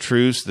certain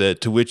truths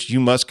to which you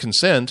must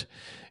consent.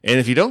 And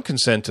if you don't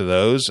consent to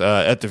those,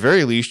 at the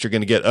very least, you're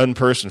going to get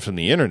unpersoned from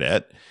the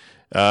internet.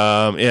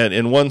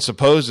 And one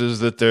supposes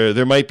that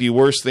there might be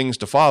worse things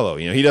to follow.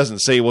 He doesn't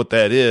say what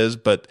that is,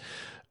 but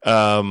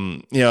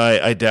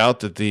I doubt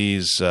that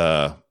these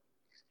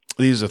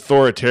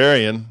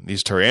authoritarian,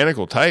 these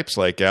tyrannical types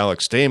like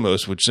Alex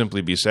Stamos would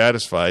simply be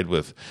satisfied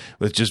with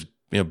just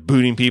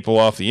booting people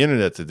off the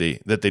internet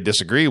that they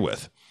disagree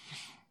with.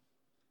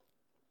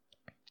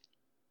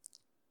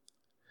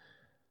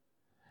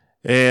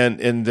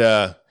 And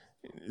Glenn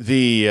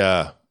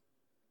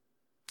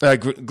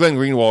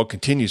Greenwald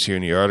continues here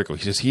in the article.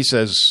 He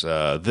says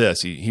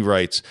this. He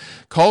writes,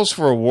 "Calls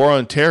for a War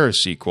on Terror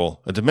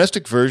sequel, a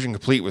domestic version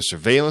complete with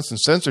surveillance and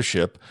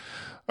censorship,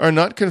 are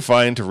not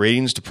confined to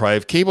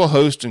ratings-deprived cable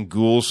hosts and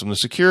ghouls from the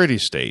security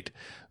state.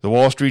 The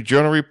Wall Street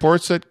Journal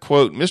reports that,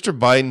 quote, Mr.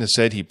 Biden has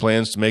said he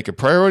plans to make a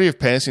priority of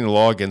passing a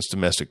law against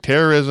domestic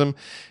terrorism,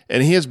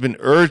 and he has been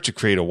urged to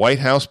create a White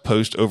House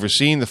post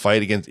overseeing the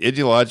fight against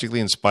ideologically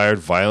inspired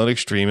violent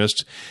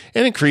extremists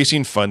and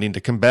increasing funding to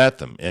combat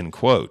them, end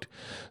quote.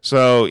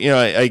 So,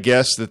 I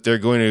guess that they're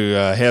going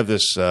to have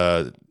this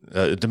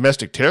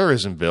domestic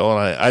terrorism bill,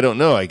 and I don't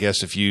know. I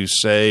guess if you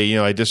say,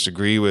 I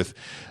disagree with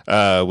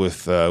Joe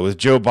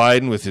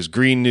Biden with his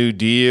Green New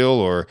Deal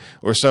or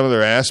some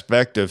other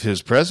aspect of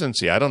his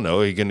presidency, I don't know.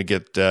 Are you going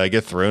to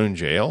get thrown in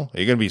jail? Are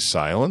you going to be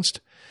silenced?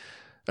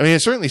 I mean,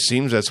 it certainly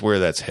seems that's where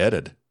that's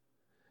headed,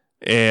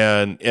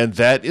 and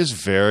that is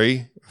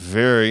very,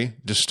 very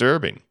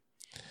disturbing.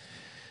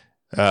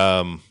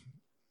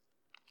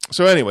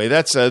 So anyway,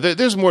 that's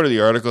there's more to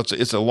the article.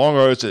 It's a long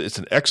article. It's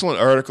an excellent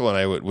article, and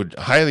I would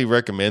highly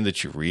recommend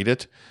that you read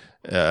it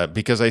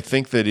because I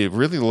think that it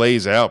really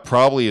lays out,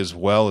 probably as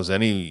well as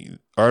any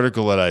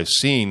article that I've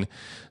seen,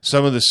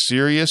 some of the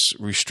serious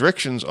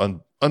restrictions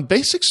on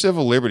basic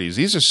civil liberties.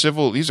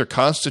 These are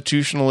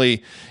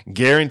constitutionally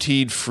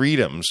guaranteed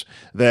freedoms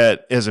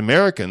that, as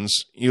Americans,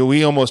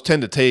 we almost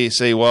tend to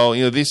say, well,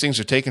 these things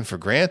are taken for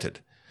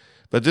granted,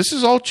 but this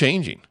is all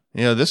changing.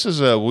 This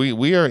is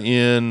we are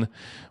in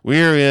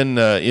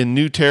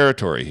new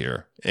territory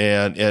here,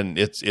 and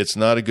it's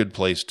not a good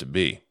place to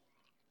be.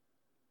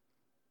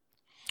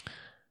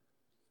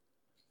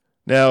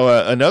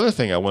 Now, another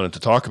thing I wanted to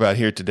talk about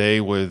here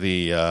today were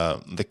the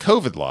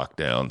COVID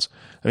lockdowns.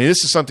 I mean,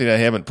 this is something I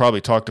haven't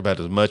probably talked about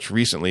as much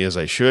recently as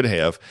I should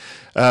have.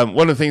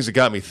 One of the things that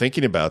got me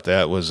thinking about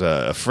that was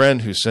a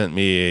friend who sent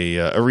me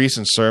a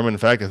recent sermon. In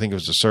fact, I think it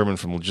was a sermon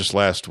from just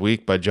last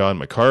week by John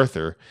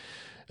MacArthur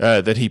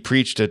that he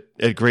preached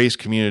at Grace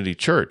Community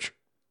Church.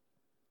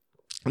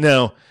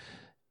 Now,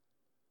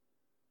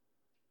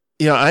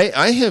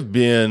 I have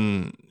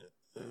been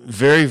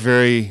very,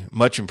 very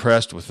much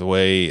impressed with the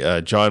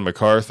way John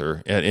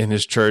MacArthur and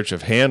his church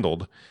have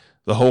handled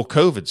the whole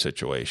COVID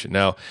situation.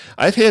 Now,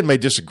 I've had my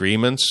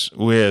disagreements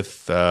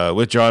with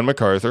John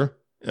MacArthur,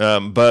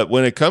 but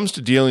when it comes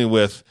to dealing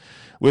with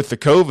the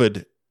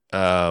COVID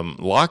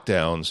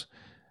lockdowns,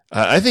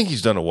 I think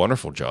he's done a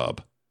wonderful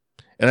job,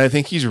 and I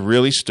think he's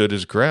really stood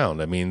his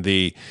ground. I mean,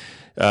 they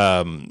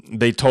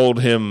told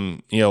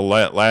him,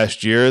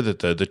 last year that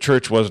the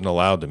church wasn't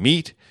allowed to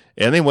meet,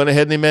 and they went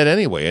ahead and they met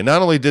anyway. And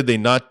not only did they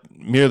not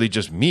merely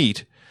just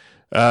meet,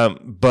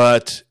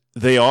 but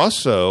they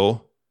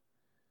also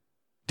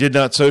did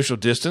not social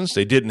distance.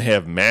 They didn't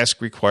have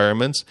mask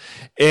requirements.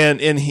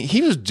 And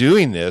he was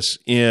doing this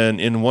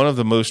in one of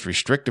the most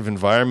restrictive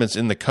environments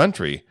in the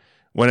country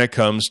when it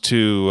comes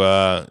to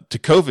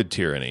COVID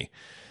tyranny.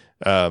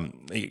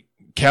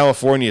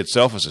 California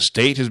itself as a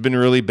state has been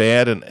really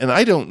bad, and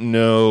I don't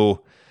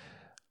know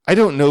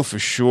for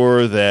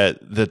sure that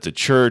the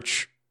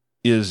church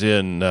is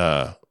in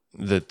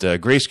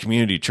Grace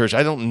Community Church.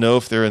 I don't know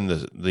if they're in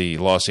the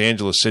Los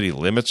Angeles city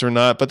limits or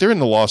not, but they're in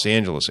the Los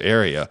Angeles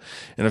area.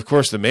 And of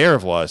course, the mayor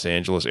of Los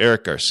Angeles,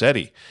 Eric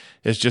Garcetti,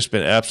 has just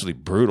been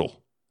absolutely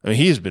brutal. I mean,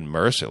 he has been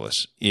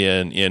merciless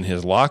in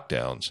his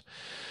lockdowns.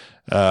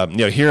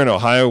 Here in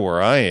Ohio,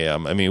 where I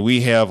am, I mean,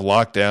 we have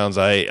lockdowns.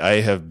 I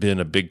have been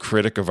a big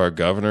critic of our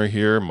governor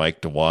here,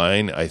 Mike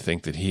DeWine. I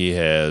think that he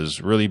has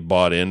really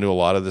bought into a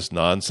lot of this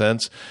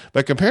nonsense.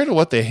 But compared to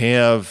what they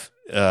have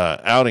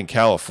out in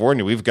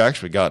California, we've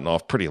actually gotten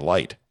off pretty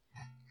light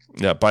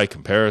by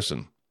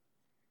comparison.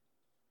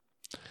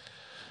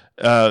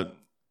 The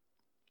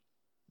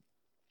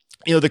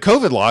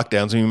COVID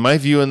lockdowns, I mean, my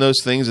view on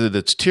those things is that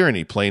it's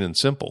tyranny, plain and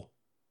simple.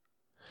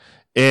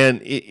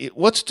 And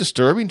what's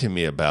disturbing to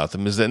me about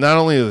them is that not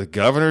only are the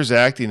governors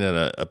acting in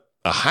a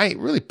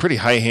really pretty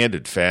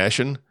high-handed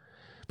fashion,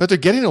 but they're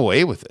getting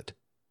away with it.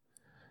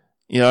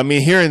 I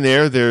mean, here and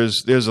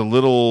there's a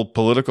little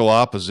political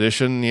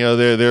opposition.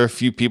 There are a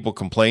few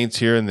complaints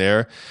here and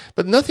there,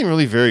 but nothing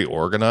really very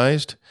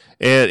organized.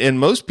 And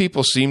most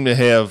people seem to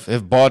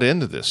have bought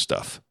into this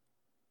stuff.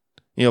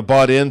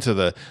 Bought into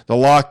the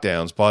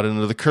lockdowns, bought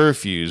into the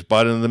curfews,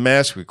 bought into the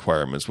mask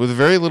requirements with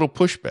very little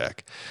pushback.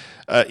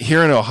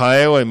 Here in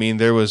Ohio, I mean,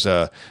 there was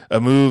a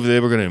move.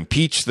 They were going to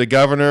impeach the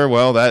governor.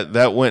 Well,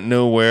 that went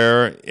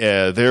nowhere.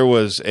 There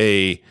was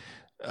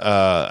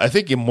I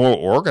think a more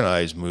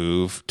organized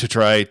move to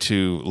try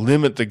to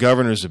limit the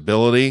governor's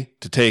ability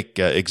to take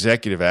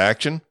executive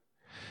action.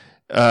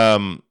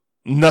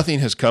 Nothing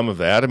has come of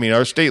that. I mean,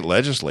 our state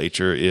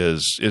legislature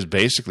is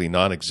basically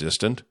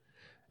non-existent.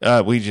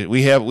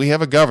 We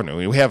have a governor.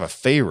 We have a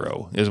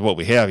pharaoh is what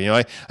we have.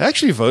 I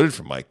actually voted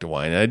for Mike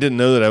DeWine, and I didn't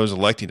know that I was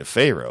electing a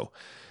pharaoh.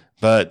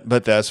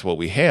 But that's what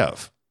we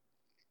have.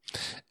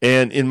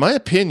 And in my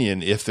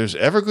opinion, if there's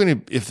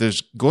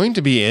going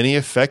to be any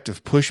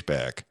effective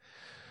pushback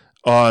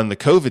on the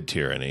COVID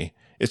tyranny,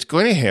 it's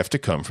going to have to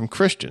come from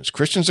Christians.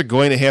 Christians are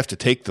going to have to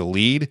take the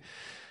lead.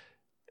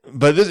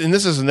 But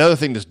this is another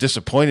thing that's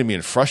disappointed me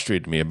and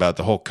frustrated me about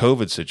the whole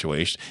COVID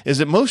situation, is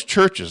that most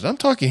churches, and I'm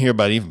talking here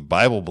about even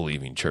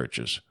Bible-believing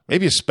churches,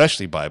 maybe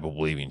especially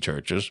Bible-believing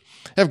churches,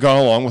 have gone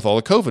along with all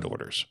the COVID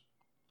orders.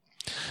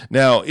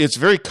 Now, it's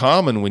very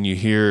common when you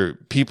hear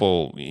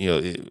people,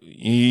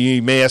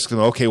 you may ask them,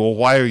 okay, well,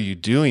 why are you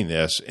doing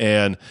this?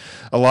 And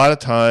a lot of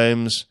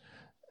times,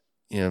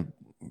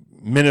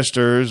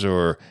 ministers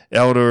or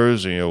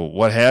elders,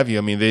 what have you,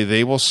 I mean,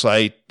 they will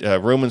cite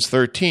Romans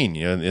 13,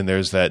 and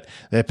there's that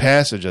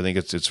passage, I think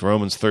it's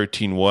Romans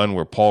 13:1,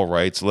 where Paul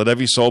writes, "Let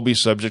every soul be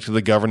subject to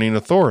the governing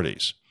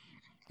authorities."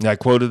 And I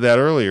quoted that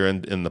earlier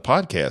in the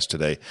podcast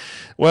today.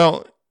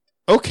 Well,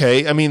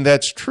 okay, I mean,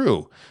 that's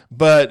true,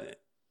 but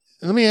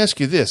let me ask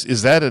you this.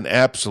 Is that an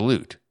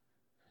absolute?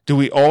 Do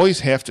we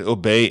always have to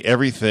obey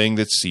everything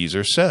that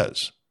Caesar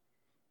says?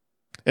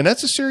 And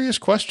that's a serious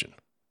question.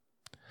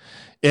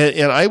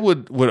 And I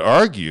would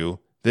argue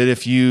that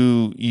if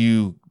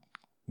you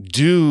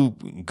do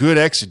good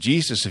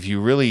exegesis, if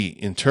you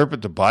really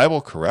interpret the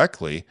Bible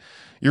correctly,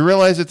 you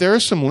realize that there are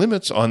some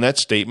limits on that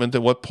statement that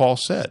what Paul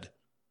said.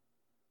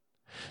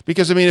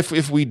 Because, I mean,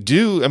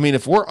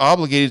 if we're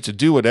obligated to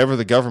do whatever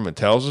the government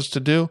tells us to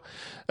do,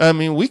 I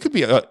mean, we could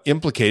be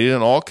implicated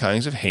in all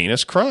kinds of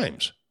heinous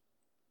crimes.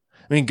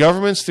 I mean,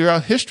 governments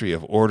throughout history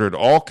have ordered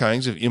all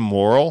kinds of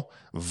immoral,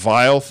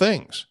 vile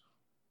things.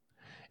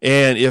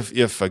 And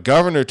if a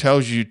governor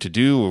tells you to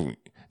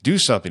do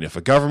something, if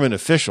a government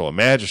official, a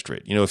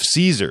magistrate, if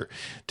Caesar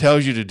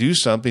tells you to do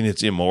something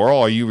that's immoral,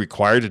 are you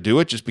required to do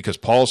it just because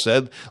Paul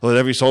said, "Let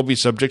every soul be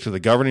subject to the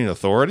governing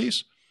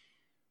authorities"?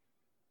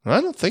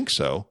 I don't think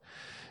so.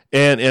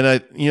 And I,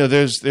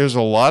 there's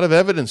a lot of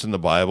evidence in the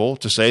Bible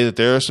to say that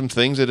there are some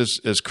things that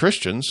as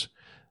Christians,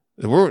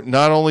 that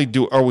not only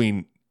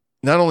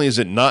is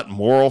it not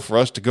moral for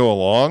us to go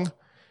along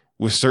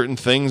with certain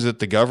things that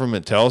the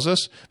government tells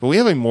us, but we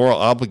have a moral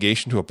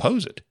obligation to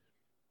oppose it.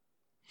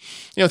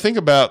 Think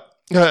about,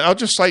 I'll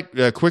just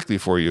cite quickly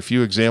for you a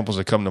few examples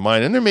that come to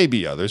mind, and there may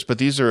be others, but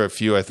these are a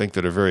few I think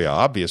that are very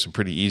obvious and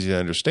pretty easy to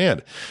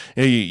understand.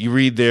 You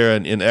read there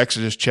in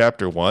Exodus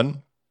chapter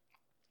 1,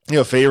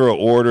 Pharaoh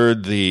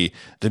ordered the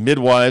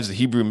midwives, the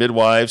Hebrew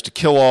midwives, to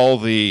kill all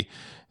the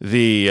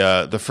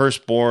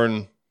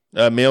firstborn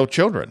male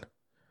children.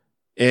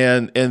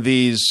 And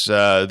these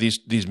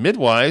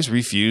midwives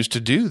refused to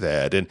do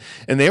that, and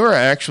they were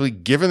actually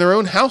given their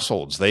own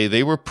households.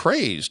 They were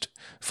praised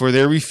for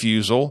their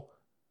refusal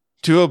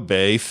to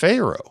obey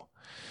Pharaoh.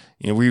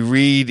 We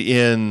read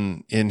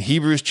in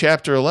Hebrews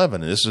chapter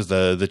 11. This is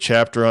the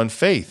chapter on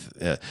faith.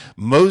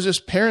 Moses'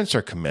 parents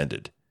are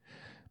commended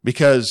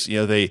because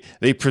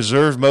they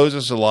preserved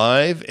Moses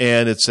alive,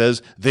 and it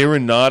says they were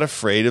not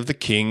afraid of the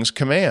king's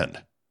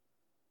command.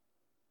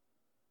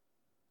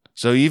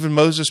 So even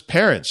Moses'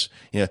 parents,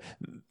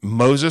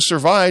 Moses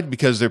survived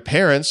because their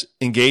parents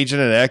engaged in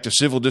an act of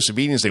civil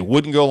disobedience. They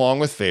wouldn't go along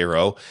with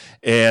Pharaoh,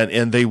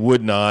 and they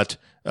would not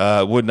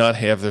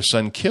have their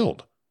son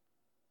killed.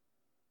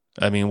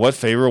 I mean, what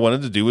Pharaoh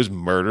wanted to do was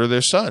murder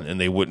their son,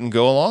 and they wouldn't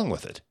go along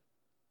with it.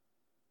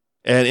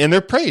 And they're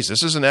praised.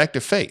 This is an act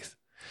of faith.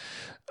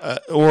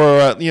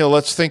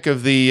 Let's think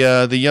of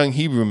the young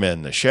Hebrew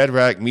men, the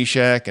Shadrach,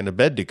 Meshach, and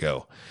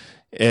Abednego.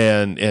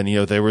 And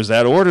there was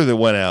that order that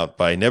went out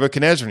by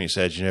Nebuchadnezzar, and he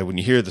said, when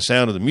you hear the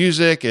sound of the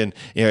music, and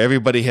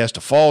everybody has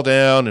to fall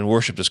down and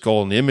worship this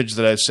golden image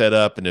that I've set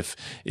up, and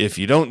if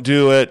you don't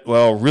do it,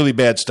 well, really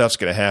bad stuff's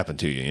going to happen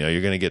to you.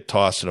 You're going to get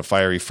tossed in a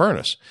fiery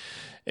furnace.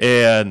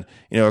 And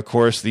of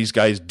course, these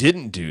guys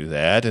didn't do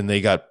that, and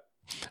they got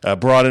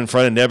brought in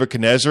front of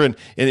Nebuchadnezzar, and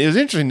it was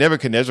interesting.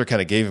 Nebuchadnezzar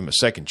kind of gave him a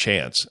second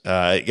chance.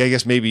 I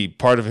guess maybe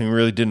part of him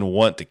really didn't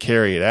want to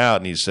carry it out,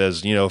 and he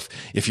says,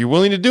 if you're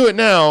willing to do it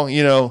now,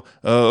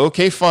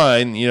 okay,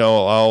 fine,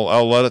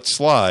 I'll let it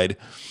slide.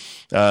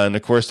 And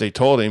of course, they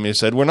told him, they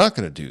said, we're not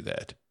going to do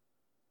that.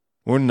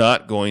 We're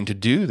not going to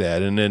do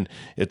that. And then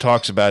it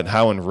talks about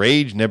how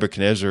enraged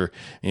Nebuchadnezzar,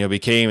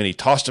 became, and he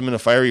tossed him in a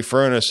fiery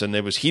furnace, and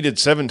it was heated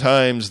 7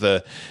 times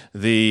the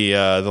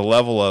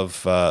level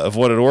of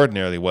what it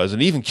ordinarily was,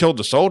 and even killed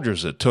the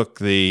soldiers that took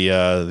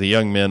the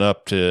young men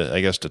up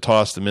to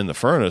toss them in the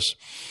furnace.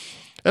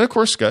 And of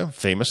course,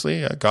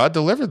 famously, God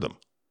delivered them.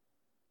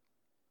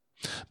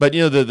 But,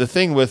 the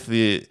thing with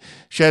the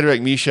Shadrach,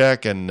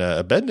 Meshach, and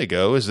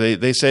Abednego is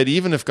they said,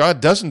 even if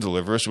God doesn't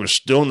deliver us, we're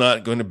still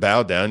not going to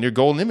bow down to your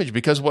golden image,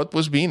 because what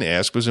was being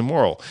asked was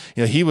immoral.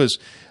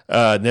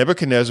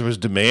 Nebuchadnezzar was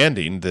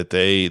demanding that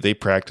they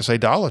practice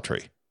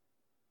idolatry.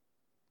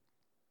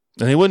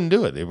 And they wouldn't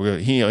do it.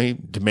 He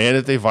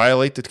demanded they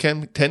violate the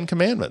 10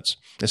 Commandments.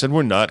 They said,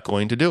 we're not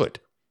going to do it.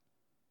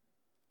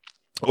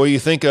 Or you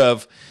think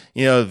of,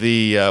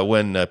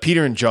 when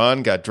Peter and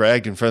John got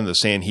dragged in front of the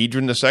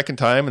Sanhedrin the second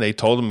time, and they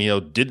told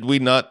them, did we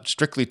not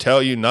strictly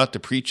tell you not to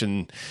preach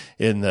in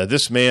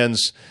this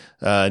man's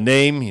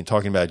name? You're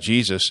talking about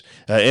Jesus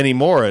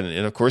anymore.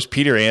 And of course,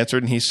 Peter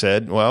answered, and he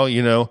said, well,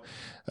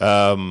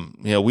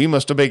 we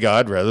must obey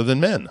God rather than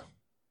men.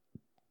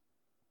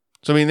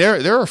 So,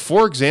 there are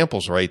 4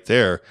 examples right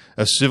there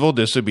of civil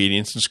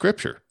disobedience in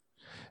Scripture.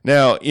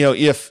 Now,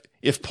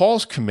 if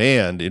Paul's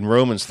command in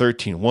Romans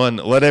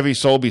 13:1, let every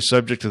soul be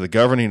subject to the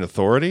governing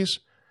authorities,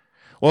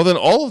 well, then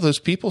all of those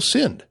people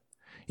sinned.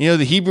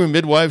 The Hebrew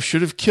midwives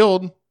should have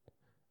killed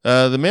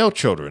the male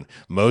children.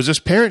 Moses'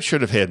 parents should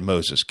have had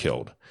Moses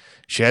killed.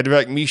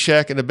 Shadrach,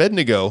 Meshach, and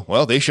Abednego,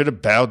 well, they should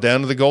have bowed down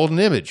to the golden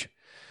image.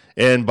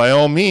 And by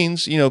all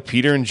means,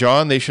 Peter and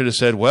John, they should have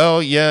said,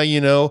 well, yeah,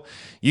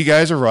 you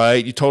guys are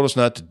right. You told us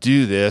not to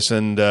do this,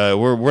 and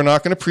we're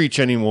not going to preach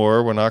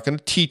anymore. We're not going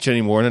to teach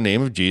anymore in the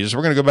name of Jesus.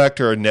 We're going to go back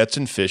to our nets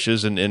and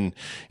fishes and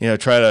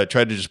try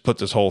to just put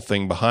this whole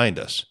thing behind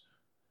us.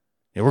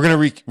 And we're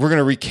going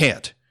to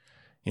recant.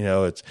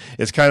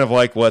 It's kind of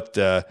like what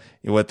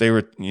they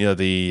were,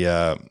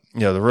 the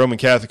Roman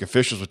Catholic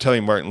officials were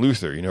telling Martin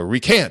Luther,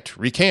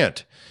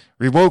 recant.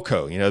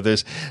 Revoco,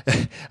 there's,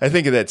 I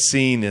think of that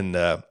scene in,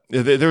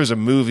 there was a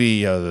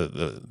movie,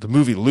 the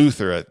movie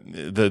Luther,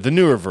 the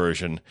newer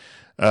version,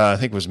 I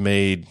think was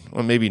made,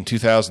 maybe in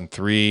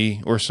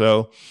 2003 or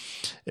so.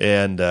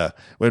 And,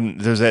 when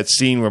there's that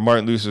scene where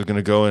Martin Luther is going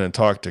to go in and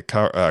talk to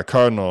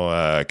Cardinal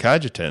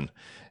Cajetan,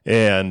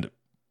 and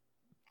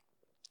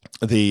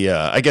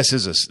I guess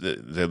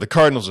the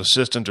cardinal's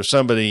assistant or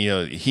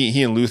somebody,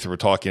 he and Luther were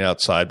talking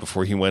outside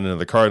before he went into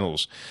the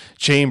cardinal's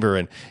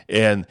chamber,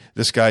 and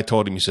this guy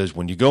told him, he says,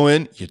 when you go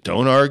in, you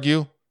don't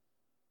argue,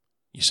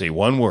 you say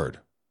one word,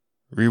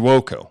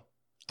 revoco,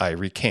 I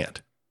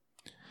recant.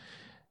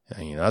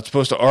 And you're not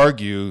supposed to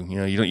argue,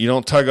 you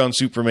don't tug on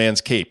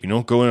Superman's cape. You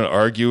don't go in and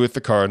argue with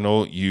the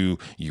cardinal. You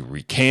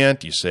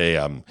recant. You say,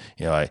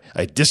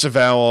 I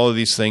disavow all of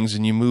these things,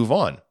 and you move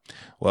on.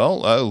 Well,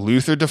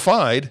 Luther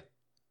defied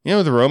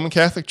the Roman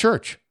Catholic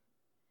Church.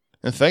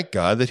 And thank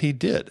God that he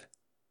did.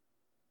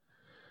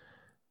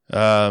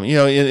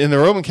 In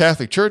the Roman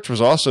Catholic Church was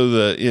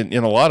also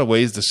in a lot of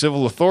ways, the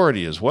civil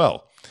authority as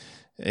well.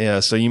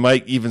 So you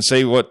might even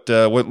say what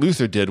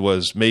Luther did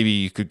was maybe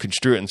you could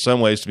construe it in some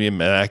ways to be an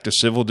act of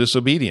civil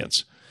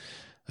disobedience.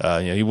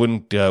 He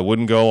wouldn't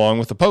go along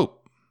with the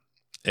Pope.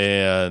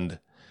 And,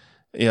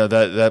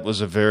 that was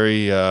a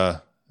very,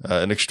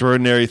 an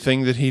extraordinary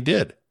thing that he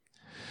did.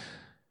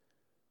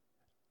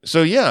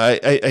 So yeah,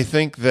 I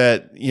think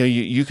that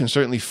you can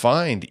certainly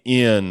find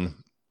in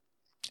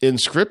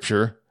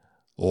Scripture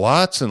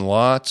lots and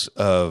lots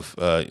of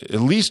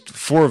at least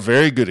 4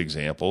 very good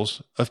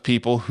examples of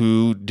people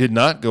who did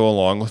not go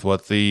along with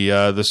what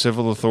the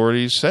civil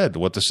authorities said,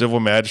 what the civil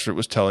magistrate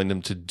was telling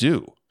them to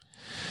do,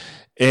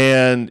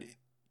 and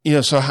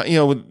so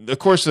of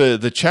course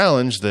the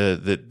challenge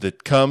that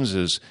comes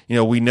is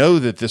we know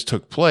that this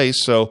took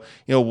place, so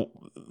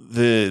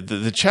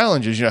The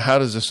challenge is, how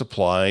does this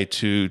apply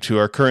to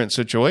our current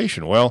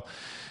situation? Well,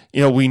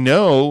 we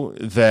know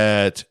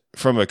that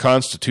from a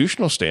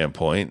constitutional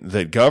standpoint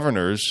that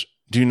governors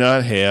do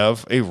not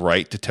have a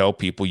right to tell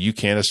people you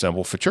can't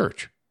assemble for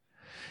church.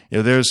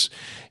 There's,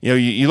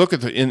 you look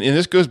at and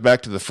this goes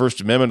back to the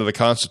First Amendment of the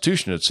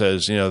Constitution. It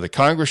says, the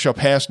Congress shall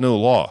pass no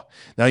law.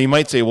 Now you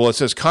might say, well, it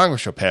says Congress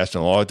shall pass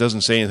no law. It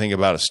doesn't say anything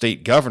about a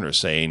state governor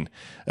saying,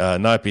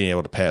 not being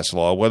able to pass a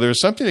law. Well,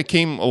 there's something that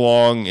came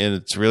along and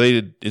it's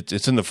related.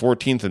 It's in the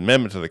 14th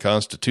Amendment to the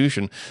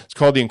Constitution. It's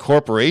called the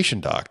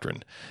Incorporation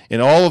Doctrine.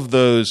 And all of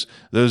those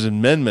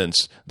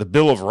amendments, the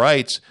Bill of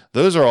Rights,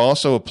 those are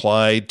also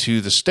applied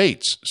to the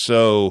states.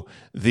 So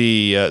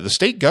the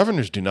state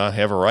governors do not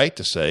have a right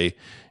to say,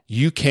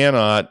 you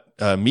cannot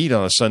meet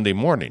on a Sunday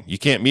morning. You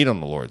can't meet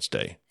on the Lord's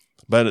Day.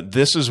 But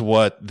this is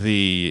what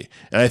and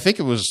I think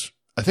it was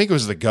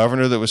the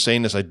governor that was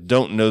saying this. I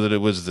don't know that it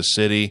was the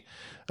city.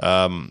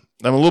 I'm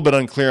a little bit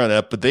unclear on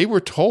that, but they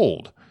were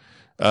told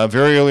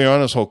very early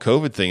on this whole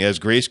COVID thing, as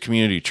Grace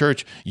Community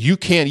Church, you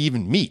can't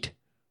even meet.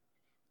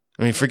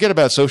 I mean, forget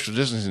about social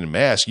distancing and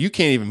masks. You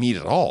can't even meet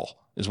at all,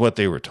 is what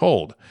they were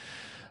told.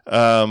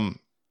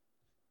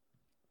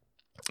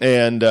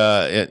 And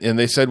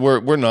they said,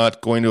 we're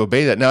not going to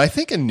obey that. Now, I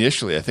think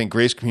initially,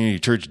 Grace Community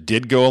Church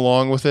did go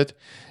along with it.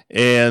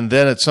 And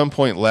then at some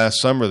point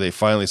last summer, they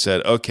finally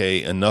said,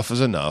 okay, enough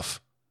is enough.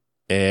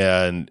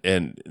 And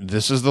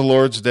this is the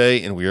Lord's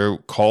Day, and we are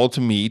called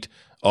to meet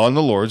on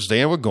the Lord's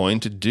Day, and we're going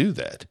to do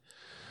that.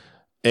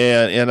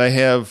 And I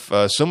have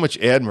so much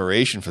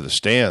admiration for the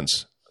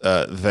stance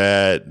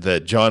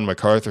that John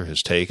MacArthur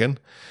has taken.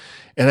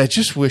 And I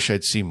just wish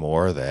I'd see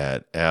more of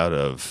that out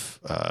of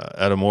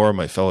more of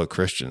my fellow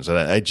Christians. And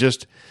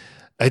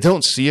I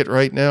don't see it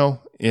right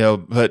now,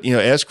 but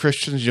as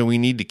Christians, we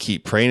need to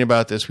keep praying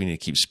about this. We need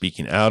to keep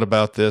speaking out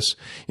about this.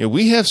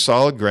 We have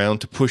solid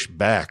ground to push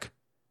back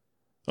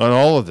on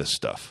all of this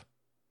stuff.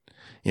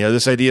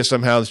 This idea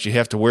somehow that you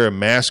have to wear a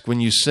mask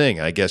when you sing.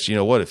 I guess,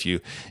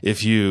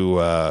 if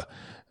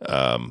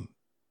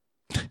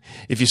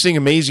you sing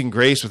Amazing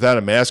Grace without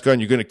a mask on,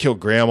 you're going to kill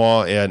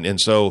grandma.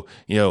 And so,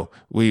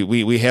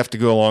 we have to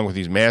go along with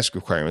these mask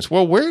requirements.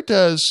 Well, where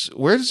does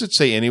it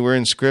say anywhere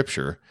in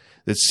Scripture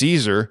that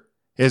Caesar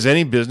has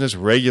any business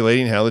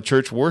regulating how the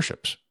church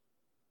worships?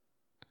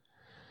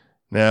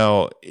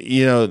 Now,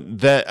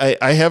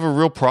 that I have a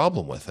real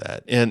problem with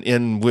that.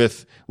 And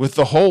with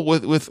the whole,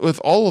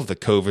 with all of the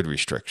COVID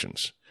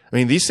restrictions. I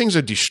mean, these things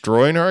are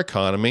destroying our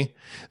economy.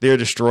 They're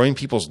destroying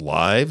people's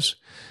lives.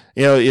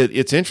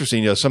 It's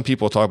interesting. Some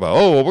people talk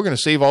about, we're going to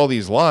save all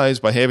these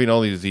lives by having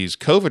all these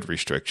COVID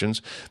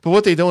restrictions. But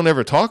what they don't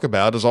ever talk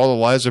about is all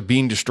the lives are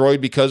being destroyed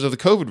because of the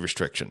COVID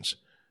restrictions.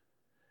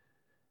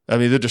 I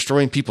mean, they're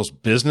destroying people's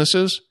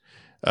businesses.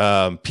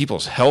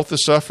 People's health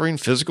is suffering,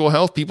 physical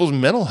health, people's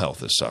mental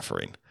health is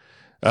suffering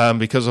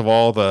because of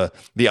all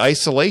the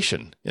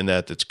isolation in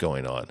that's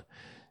going on.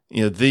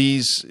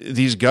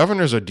 These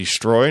governors are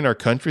destroying our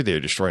country. They're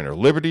destroying our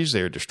liberties.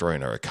 They're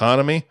destroying our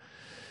economy.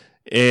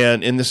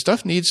 And this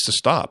stuff needs to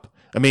stop.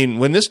 I mean,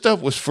 when this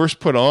stuff was first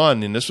put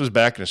on, and this was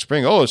back in the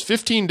spring, it's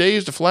 15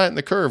 days to flatten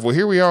the curve. Well,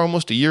 here we are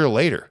almost a year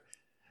later.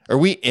 Are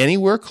we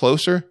anywhere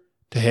closer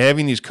to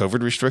having these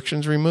COVID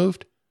restrictions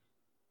removed?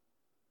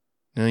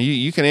 Now,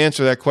 you can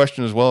answer that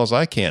question as well as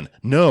I can.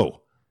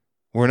 No,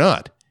 we're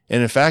not.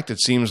 And in fact, it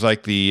seems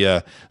like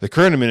the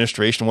current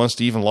administration wants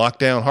to even lock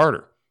down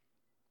harder.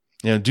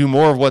 Do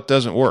more of what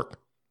doesn't work.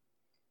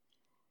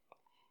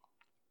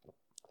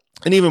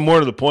 And even more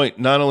to the point,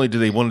 not only do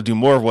they want to do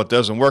more of what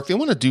doesn't work, they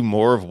want to do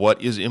more of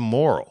what is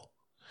immoral.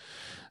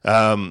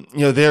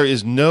 There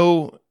is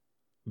no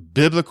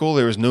biblical,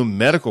 there is no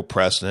medical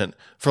precedent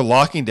for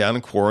locking down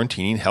and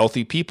quarantining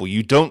healthy people.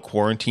 You don't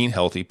quarantine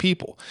healthy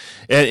people.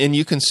 And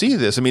you can see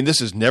this. I mean, this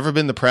has never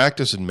been the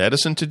practice in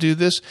medicine to do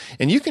this.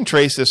 And you can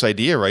trace this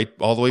idea right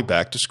all the way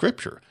back to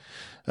Scripture.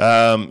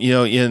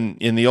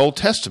 In the Old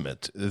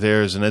Testament,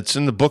 and it's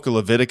in the book of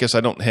Leviticus.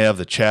 I don't have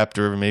the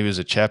chapter, maybe it's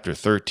a chapter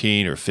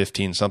 13 or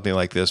 15, something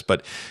like this.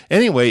 But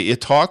anyway, it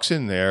talks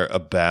in there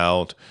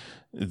about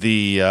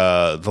the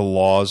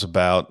laws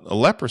about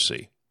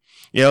leprosy.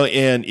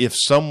 And if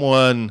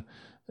someone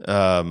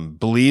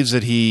believes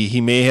that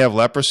he may have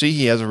leprosy,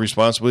 he has a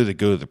responsibility to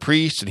go to the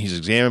priest, and he's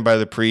examined by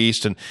the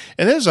priest. And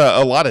there's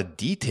a lot of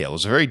detail.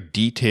 It's a very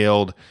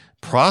detailed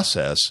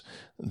process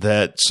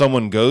that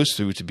someone goes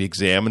through to be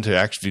examined to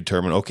actually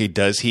determine, okay,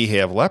 does he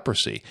have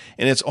leprosy?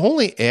 And it's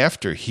only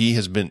after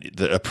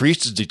a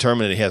priest has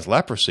determined that he has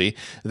leprosy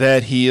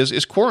that he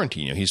is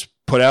quarantined. He's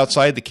put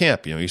outside the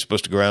camp. He's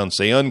supposed to go around and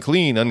say,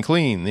 unclean,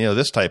 unclean,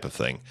 this type of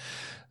thing.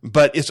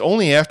 But it's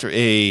only after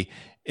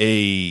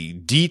a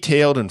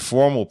detailed and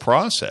formal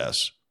process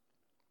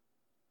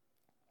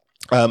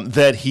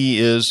that he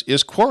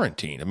is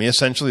quarantined. I mean,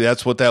 essentially,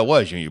 that's what that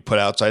was. You put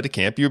outside the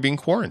camp, you're being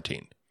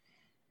quarantined.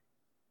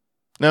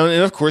 Now,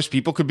 and of course,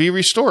 people could be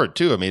restored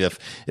too. I mean,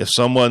 if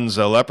someone's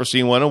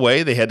leprosy went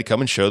away, they had to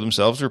come and show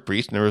themselves to a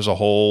priest, and there was a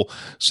whole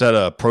set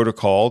of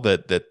protocol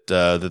that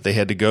they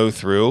had to go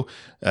through,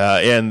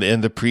 and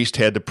the priest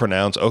had to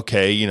pronounce,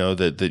 okay,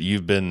 that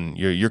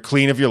you're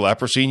clean of your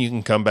leprosy, and you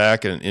can come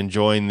back and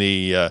join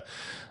the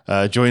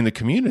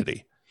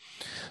community.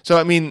 So,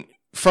 I mean,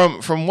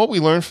 from what we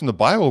learn from the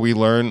Bible, we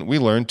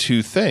learn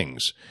two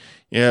things.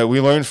 We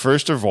learn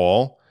first of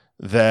all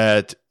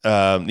that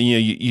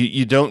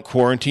you don't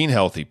quarantine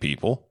healthy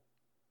people.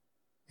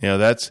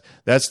 That's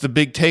the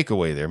big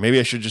takeaway there. Maybe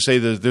I should just say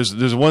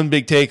there's one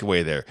big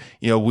takeaway there.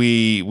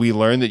 We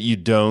learn that you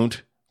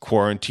don't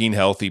quarantine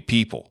healthy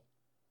people.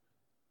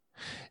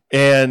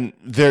 And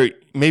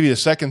maybe the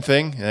second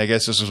thing, and I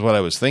guess this is what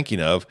I was thinking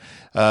of,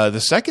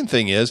 the second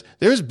thing is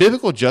there's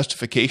biblical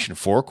justification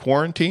for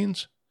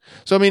quarantines.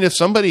 So, I mean, if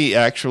somebody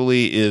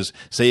actually is,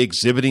 say,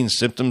 exhibiting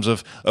symptoms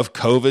of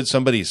COVID,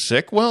 somebody's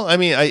sick, well, I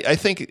mean, I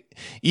think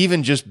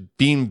even just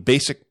being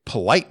basic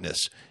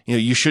politeness,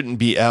 you shouldn't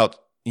be out,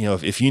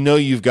 if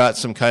you've got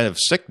some kind of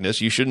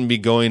sickness, you shouldn't be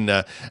going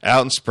out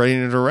and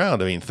spreading it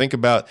around. I mean, think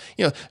about,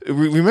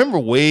 remember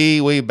way,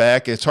 way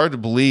back, it's hard to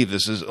believe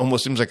this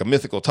almost seems like a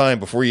mythical time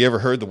before you ever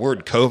heard the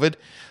word COVID.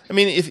 I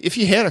mean, if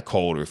you had a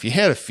cold or if you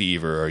had a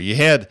fever or you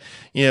had,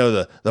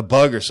 the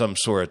bug or some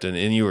sort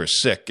and you were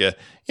sick,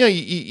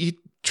 you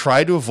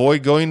try to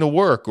avoid going to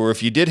work. Or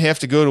if you did have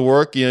to go to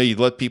work, you'd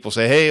let people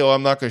say, hey,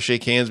 I'm not going to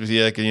shake hands with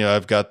you.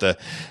 I've got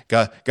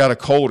a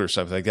cold or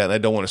something like that, and I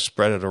don't want to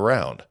spread it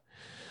around.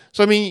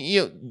 So, I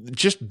mean,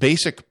 just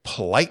basic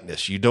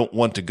politeness. You don't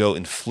want to go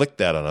inflict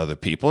that on other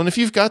people. And if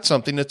you've got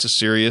something that's a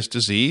serious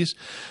disease,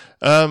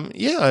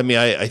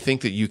 I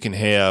think that you can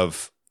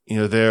have,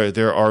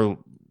 there are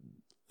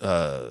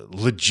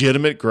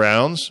legitimate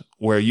grounds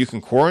where you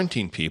can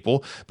quarantine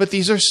people, but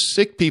these are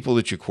sick people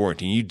that you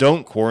quarantine. You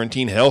don't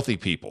quarantine healthy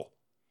people.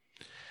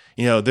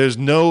 There's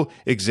no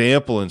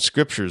example in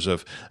scriptures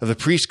of the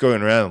priests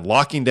going around and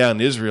locking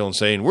down Israel and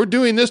saying, we're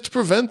doing this to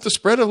prevent the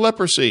spread of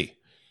leprosy.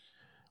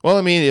 Well,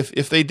 I mean,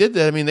 if they did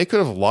that, I mean, they could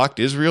have locked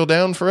Israel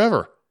down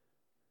forever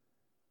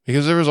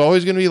because there was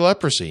always going to be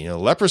leprosy.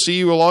 Leprosy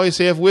you will always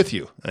have with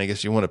you. I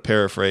guess you want to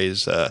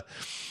paraphrase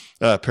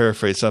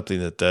something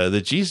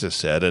that Jesus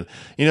said. And,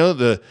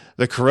 the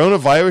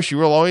coronavirus you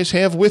will always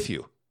have with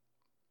you.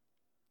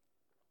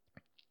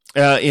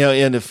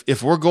 And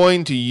if we're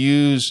going to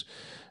use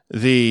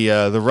the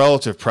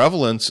relative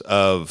prevalence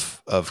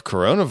of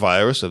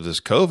coronavirus, of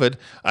this COVID,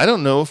 I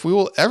don't know if we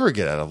will ever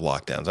get out of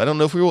lockdowns. I don't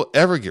know if we will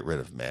ever get rid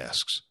of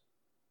masks.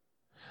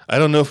 I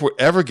don't know if we'll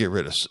ever get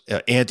rid of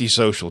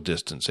antisocial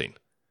distancing.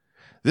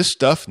 This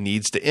stuff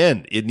needs to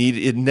end.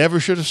 It never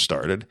should have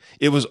started.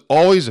 It was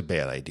always a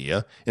bad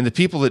idea. And the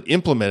people that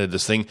implemented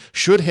this thing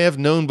should have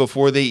known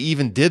before they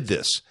even did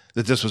this,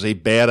 that this was a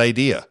bad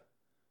idea.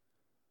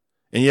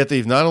 And yet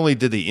they've not only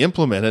did they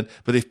implement it,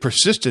 but they've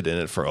persisted in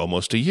it for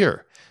almost a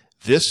year.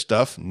 This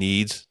stuff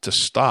needs to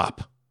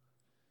stop.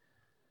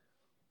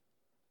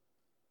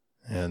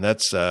 And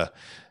that's,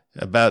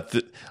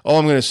 all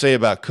I'm going to say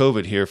about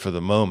COVID here for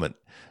the moment.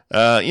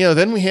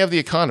 Then we have the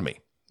economy.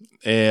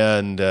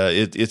 And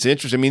it's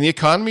interesting. I mean, the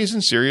economy is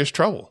in serious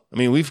trouble. I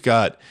mean, we've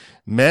got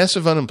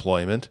massive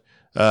unemployment.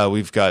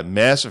 We've got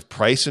massive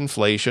price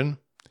inflation.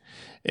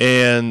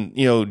 And,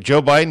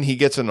 Joe Biden, he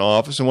gets in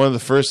office, and one of the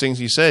first things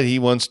he said,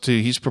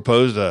 he's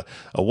proposed a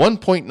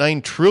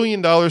 $1.9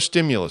 trillion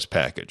stimulus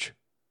package.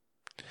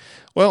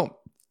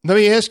 Well, let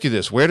me ask you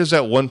this. Where does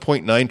that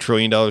 $1.9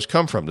 trillion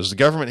come from? Does the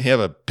government have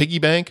a piggy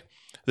bank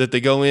that they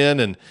go in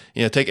and,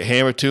 take a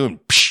hammer to and,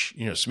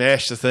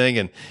 smash the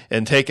thing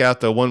and take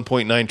out the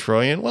 $1.9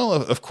 trillion? Well,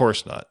 of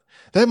course not.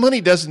 That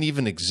money doesn't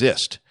even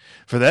exist.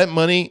 For that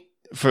money,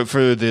 for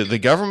the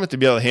government to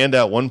be able to hand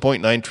out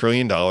 $1.9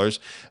 trillion,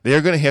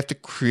 they're going to have to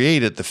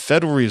create it. The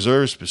Federal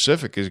Reserve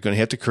specifically is going to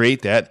have to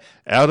create that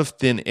out of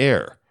thin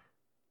air.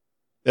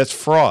 That's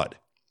fraud.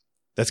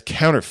 That's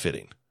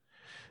counterfeiting.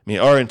 I mean,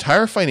 our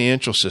entire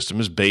financial system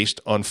is based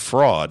on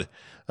fraud.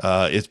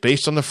 It's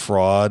based on the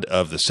fraud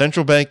of the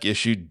central bank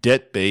issued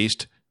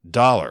debt-based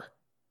dollar.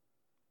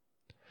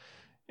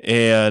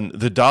 And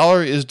the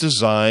dollar is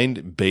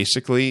designed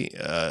basically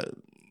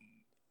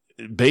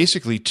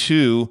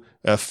to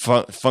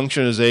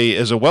function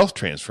as a wealth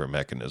transfer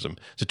mechanism,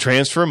 to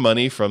transfer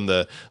money from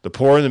the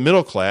poor and the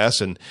middle class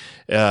and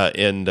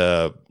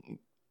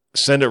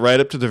send it right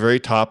up to the very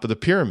top of the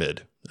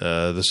pyramid,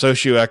 the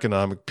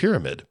socioeconomic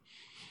pyramid.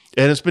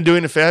 And it's been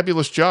doing a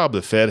fabulous job,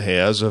 the Fed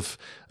has, of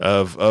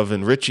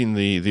enriching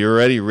the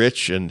already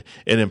rich and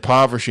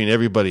impoverishing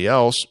everybody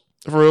else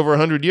for over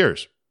 100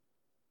 years.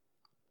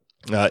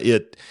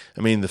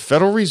 The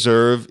Federal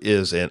Reserve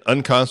is an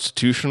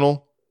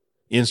unconstitutional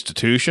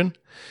institution.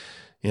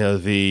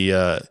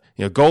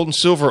 Gold and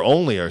silver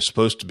only are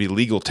supposed to be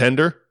legal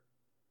tender.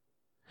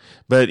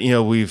 But,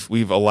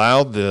 we've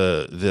allowed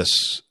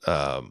this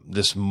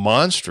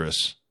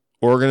monstrous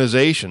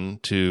organization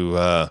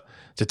to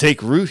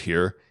take root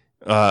here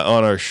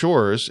on our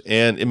shores,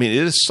 and it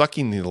is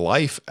sucking the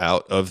life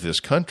out of this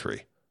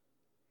country.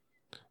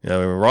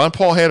 Ron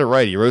Paul had it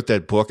right. He wrote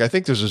that book. I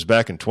think this was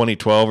back in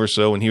 2012 or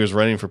so when he was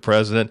running for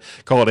president,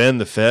 called "End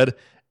the Fed."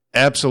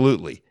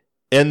 Absolutely,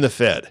 end the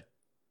Fed.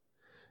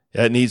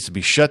 That needs to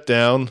be shut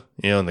down.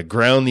 And the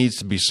ground needs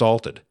to be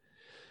salted.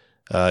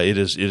 It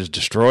is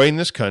destroying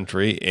this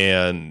country,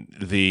 and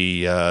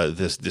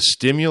this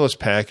stimulus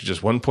package, this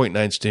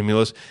 1.9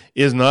 stimulus,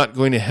 is not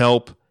going to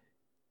help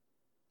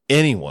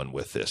anyone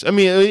with this.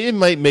 It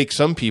might make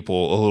some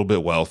people a little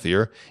bit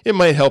wealthier. It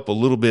might help a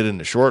little bit in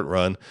the short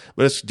run,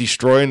 but it's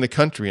destroying the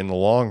country in the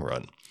long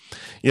run.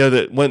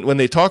 That when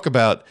they talk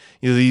about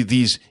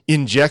these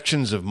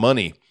injections of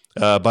money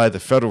by the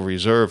Federal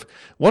Reserve,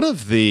 one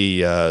of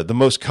the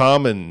most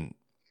common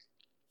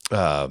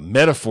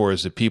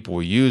metaphors that people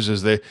will use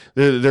is they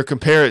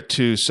compare it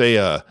to, say,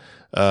 a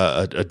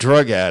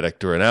drug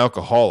addict or an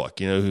alcoholic,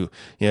 who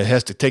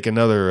has to take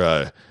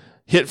another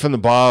hit from the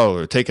bottle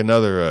or take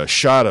another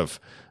shot of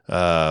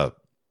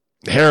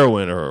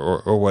heroin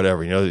or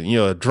whatever.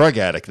 A drug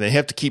addict, and they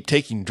have to keep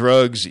taking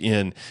drugs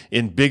in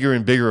bigger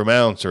and bigger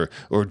amounts,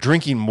 or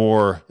drinking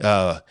more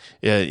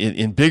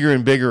in bigger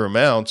and bigger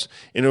amounts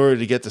in order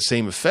to get the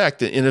same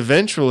effect. And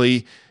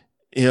eventually,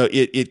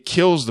 it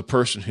kills the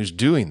person who's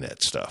doing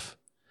that stuff.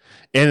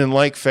 And in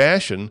like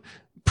fashion,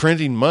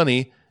 printing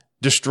money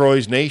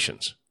destroys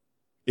nations.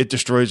 It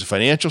destroys the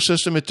financial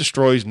system. It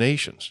destroys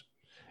nations.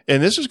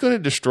 And this is going to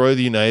destroy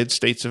the United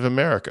States of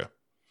America.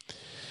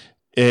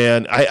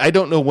 And I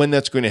don't know when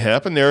that's going to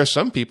happen. There are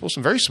some people,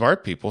 some very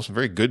smart people, some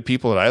very good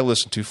people that I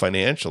listen to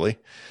financially,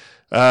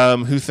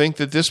 who think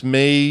that this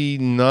may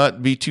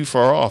not be too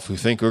far off, who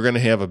think we're going to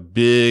have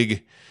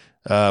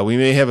we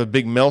may have a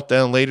big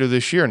meltdown later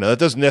this year. Now, that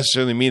doesn't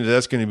necessarily mean that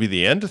that's going to be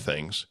the end of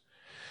things.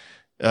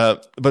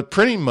 But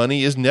printing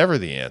money is never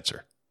the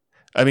answer.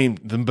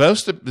 The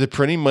most that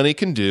printing money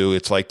can do,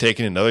 it's like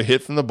taking another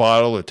hit from the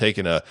bottle or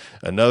taking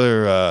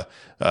another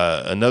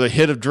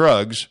hit of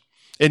drugs.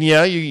 And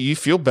yeah, you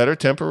feel better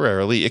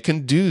temporarily. It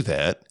can do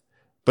that.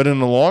 But in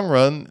the long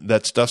run,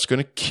 that stuff's going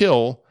to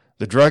kill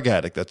the drug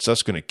addict. That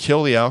stuff's going to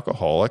kill the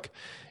alcoholic.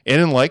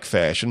 And in like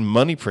fashion,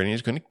 money printing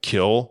is going to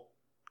kill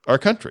our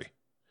country.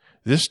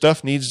 This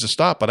stuff needs to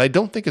stop. But I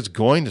don't think it's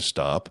going to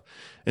stop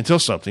until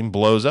something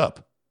blows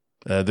up.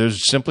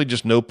 There's simply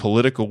just no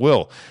political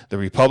will. The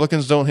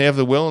Republicans don't have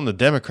the will, and the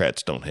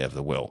Democrats don't have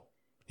the will.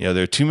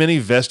 There are too many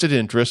vested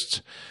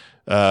interests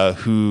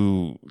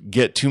who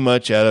get too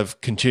much out of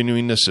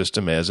continuing the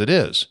system as it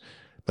is.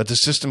 But the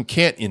system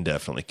can't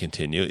indefinitely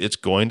continue. It's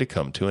going to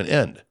come to an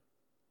end.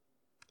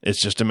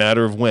 It's just a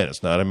matter of when.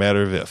 It's not a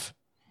matter of if.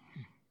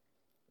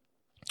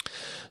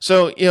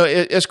 So,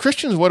 as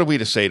Christians, what are we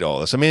to say to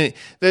all this?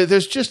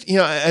 There's just,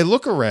 I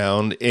look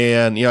around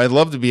and, I'd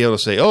love to be able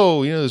to say,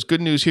 oh, there's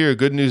good news here,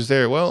 good news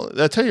there. Well,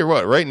 I'll tell you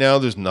what, right now,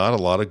 there's not a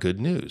lot of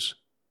good news.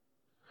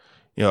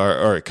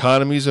 Our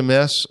economy's a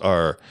mess.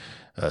 Our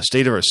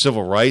state of our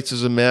civil rights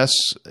is a mess.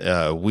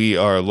 We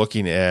are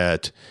looking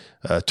at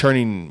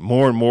turning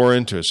more and more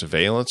into a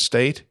surveillance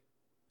state.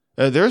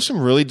 There are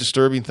some really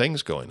disturbing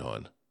things going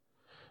on.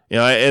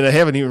 And I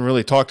haven't even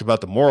really talked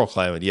about the moral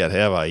climate yet,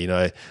 have I?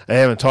 I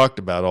haven't talked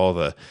about all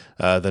the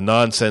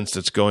nonsense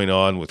that's going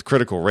on with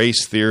critical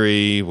race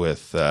theory,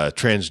 with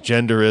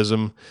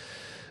transgenderism,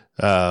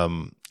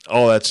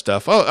 all that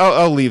stuff.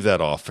 I'll leave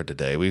that off for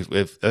today.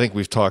 I think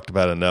we've talked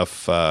about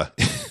enough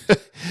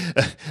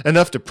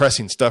enough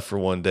depressing stuff for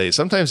one day.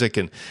 Sometimes it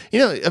can,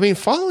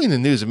 following the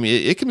news.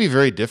 It can be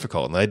very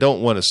difficult, and I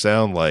don't want to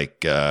sound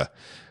like a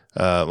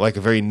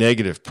very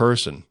negative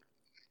person.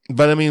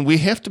 But we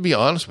have to be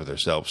honest with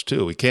ourselves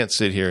too. We can't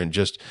sit here and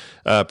just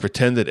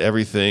pretend that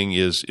everything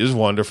is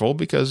wonderful,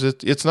 because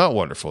it's not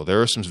wonderful.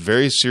 There are some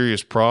very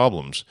serious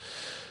problems.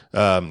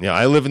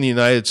 I live in the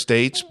United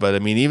States, but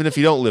even if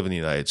you don't live in the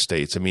United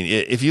States,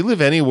 if you live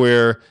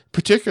anywhere,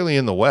 particularly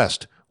in the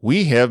West,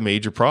 we have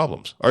major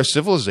problems. Our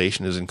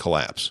civilization is in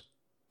collapse.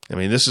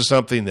 This is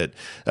something that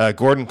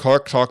Gordon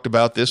Clark talked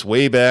about this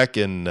way back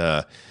in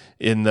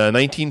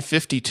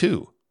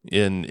 1952.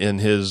 In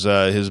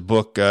his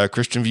book,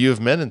 Christian View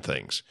of Men and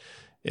Things.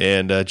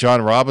 And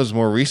John Robbins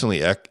more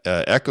recently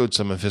echoed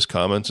some of his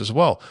comments as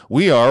well.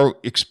 We are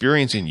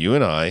experiencing, you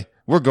and I,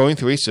 we're going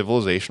through a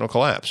civilizational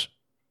collapse.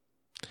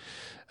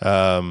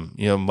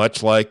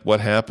 Much like what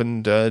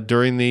happened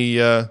during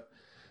the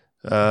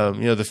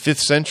 5th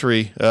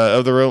century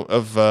of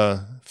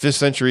 5th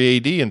century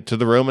AD into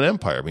the Roman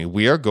Empire.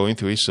 We are going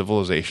through a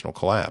civilizational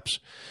collapse.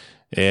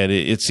 And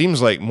it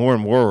seems like more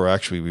and more we're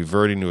actually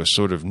reverting to a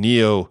sort of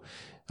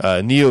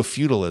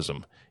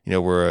neo-feudalism,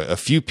 where a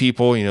few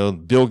people,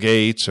 Bill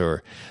Gates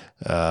or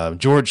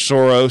George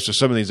Soros or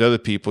some of these other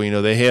people,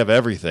 they have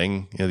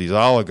everything. These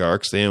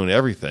oligarchs, they own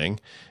everything,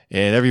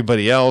 and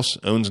everybody else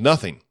owns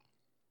nothing.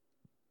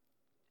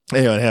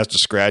 It has to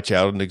scratch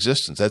out an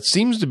existence. That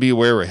seems to be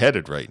where we're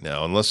headed right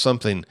now, unless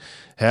something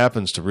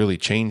happens to really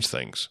change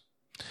things.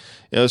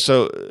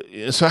 So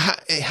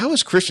how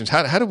as Christians,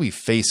 how do we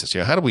face this?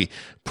 How do we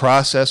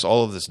process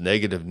all of this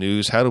negative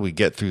news? How do we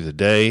get through the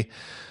day?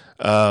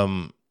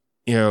 And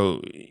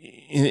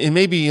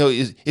maybe,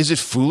 is it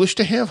foolish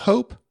to have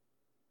hope?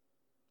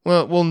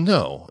 Well,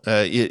 no,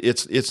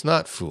 it's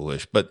not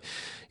foolish, but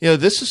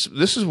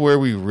this is where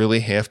we really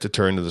have to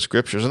turn to the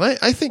scriptures. And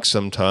I think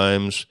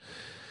sometimes,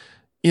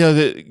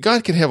 that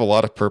God can have a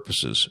lot of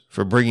purposes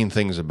for bringing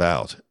things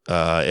about,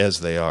 as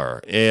they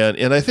are.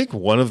 And I think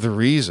one of the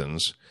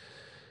reasons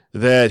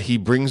that he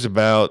brings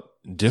about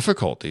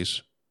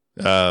difficulties,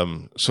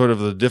 sort of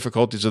the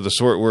difficulties of the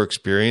sort we're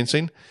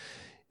experiencing,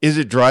 is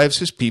it drives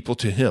his people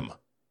to him.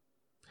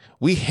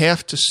 We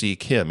have to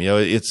seek him.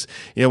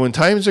 When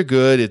times are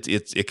good,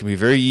 it can be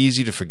very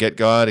easy to forget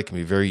God. It can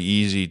be very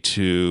easy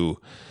to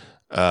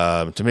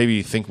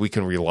maybe think we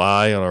can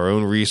rely on our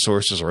own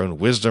resources, our own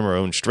wisdom, our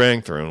own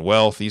strength, our own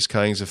wealth, these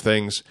kinds of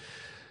things.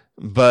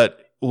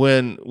 But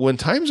when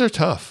times are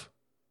tough,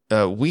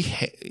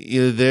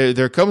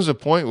 there comes a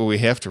point where we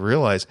have to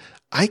realize,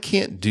 I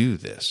can't do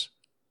this.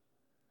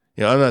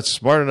 I'm not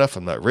smart enough.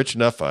 I'm not rich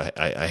enough.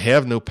 I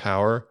have no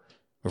power,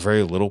 or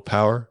very little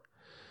power.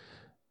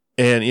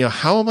 And,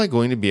 how am I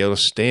going to be able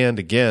to stand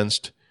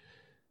against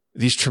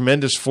these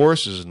tremendous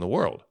forces in the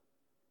world?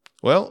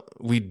 Well,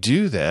 we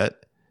do that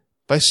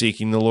by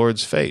seeking the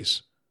Lord's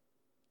face.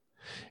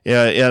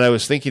 Yeah, and I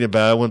was thinking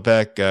about, I went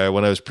back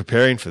when I was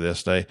preparing for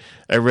this, and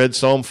I read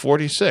Psalm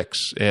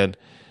 46. And,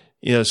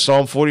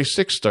 Psalm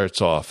 46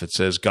 starts off, it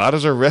says, God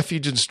is our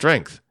refuge and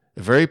strength,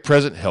 a very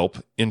present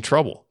help in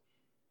trouble.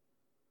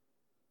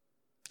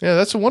 Yeah,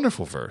 that's a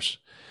wonderful verse.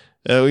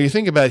 When you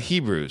think about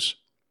Hebrews,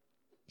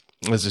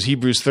 this is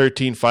Hebrews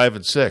 13, 5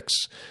 and 6.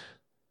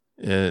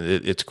 And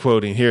it's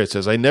quoting here. It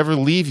says, I never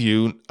leave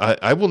you.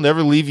 I will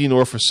never leave you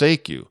nor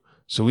forsake you.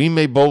 So we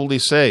may boldly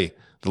say,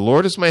 the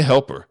Lord is my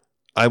helper.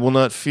 I will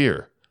not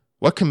fear.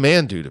 What can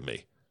man do to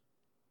me?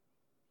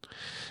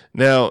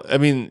 Now,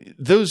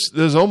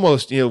 those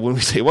almost, when we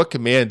say, what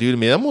can man do to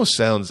me? It almost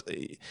sounds,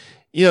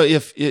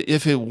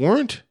 if it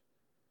weren't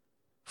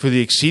for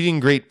the exceeding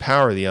great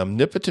power, the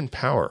omnipotent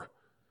power,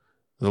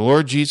 the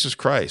Lord Jesus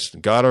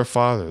Christ, God our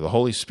Father, the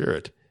Holy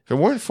Spirit, if it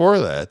weren't for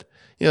that,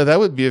 that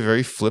would be a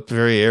very flip,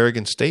 very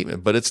arrogant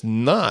statement. But it's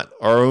not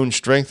our own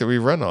strength that we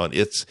run on.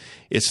 It's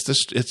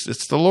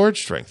the Lord's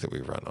strength that we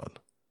run on.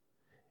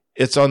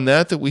 It's on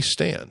that we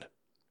stand.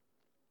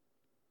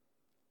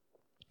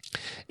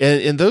 And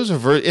in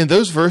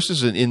those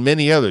verses and in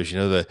many others,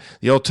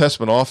 the Old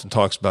Testament often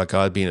talks about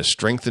God being a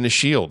strength and a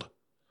shield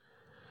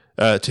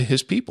to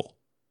his people.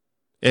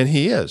 And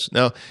he is.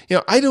 Now,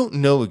 I don't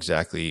know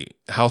exactly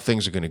how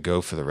things are going to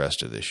go for the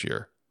rest of this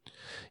year.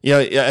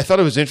 I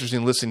thought it was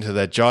interesting listening to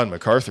that John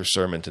MacArthur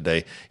sermon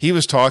today. He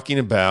was talking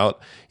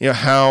about,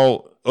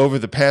 how over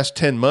the past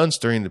 10 months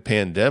during the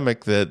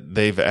pandemic that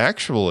they've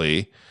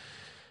actually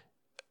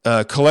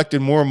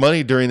collected more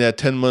money during that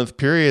 10-month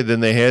period than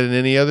they had in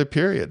any other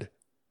period.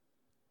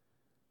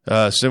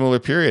 Similar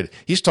period.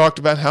 He's talked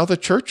about how the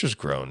church has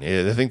grown.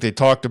 I think they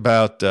talked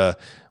about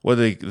what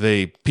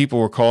people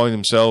were calling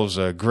themselves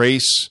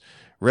grace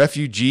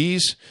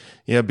refugees.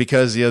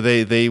 because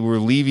they were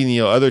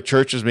leaving other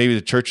churches. Maybe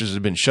the churches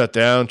had been shut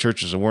down,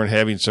 churches that weren't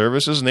having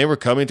services, and they were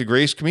coming to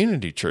Grace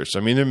Community Church. I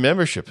mean, their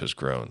membership has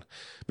grown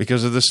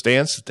because of the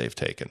stance that they've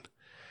taken.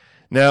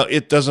 Now,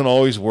 it doesn't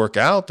always work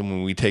out. And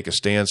when we take a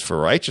stance for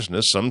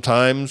righteousness,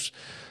 sometimes,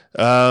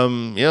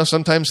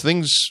 sometimes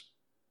things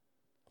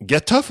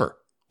get tougher.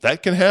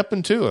 That can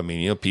happen too. I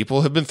mean,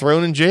 people have been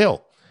thrown in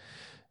jail.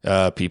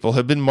 People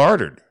have been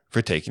martyred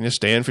for taking a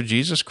stand for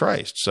Jesus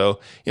Christ. So,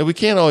 we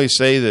can't always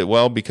say that,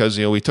 well, because,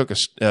 we took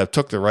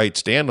the right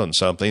stand on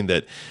something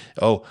that,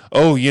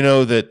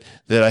 that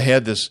I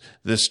had this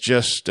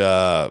just,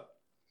 that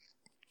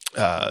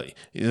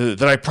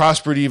I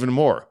prospered even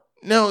more.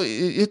 No,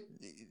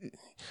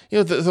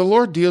 the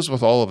Lord deals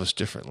with all of us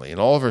differently, and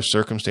all of our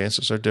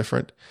circumstances are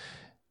different.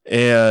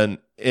 And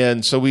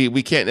so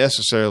we can't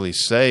necessarily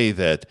say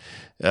that,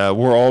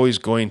 we're always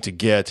going to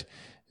get,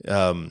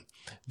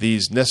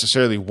 these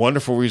necessarily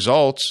wonderful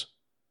results,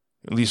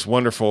 at least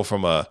wonderful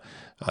from a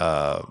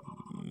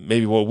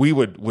maybe what we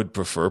would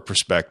prefer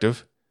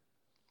perspective.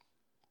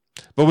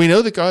 But we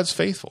know that God's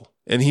faithful,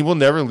 and He will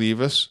never leave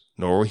us,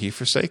 nor will He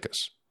forsake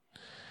us.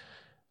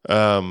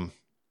 And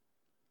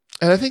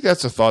I think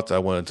that's a thought that I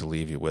wanted to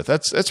leave you with.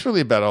 That's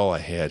really about all I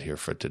had here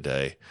for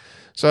today.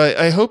 So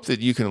I hope that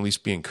you can at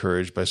least be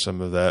encouraged by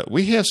some of that.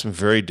 We have some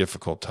very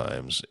difficult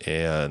times,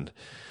 and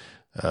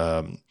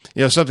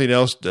something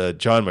else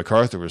John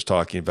MacArthur was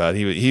talking about.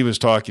 He was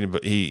talking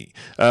about, he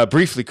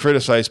briefly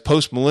criticized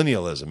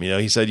postmillennialism.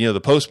 He said,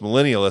 the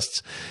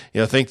postmillennialists,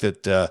 think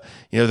that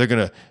they're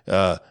going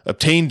to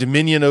obtain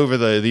dominion over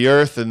the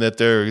earth, and that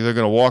they're going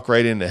to walk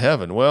right into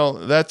heaven. Well,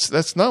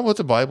 that's not what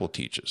the Bible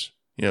teaches.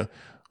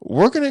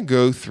 We're going to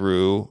go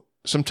through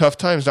some tough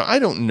times. Now, I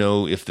don't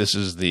know if this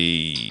is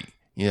the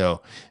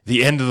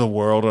end of the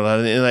world, and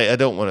I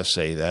don't want to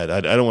say that. I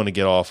don't want to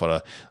get off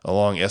on a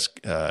long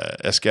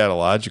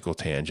eschatological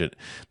tangent,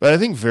 but I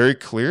think very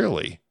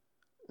clearly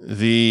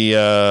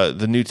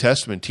the New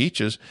Testament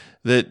teaches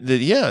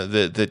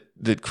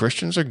that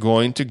Christians are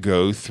going to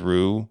go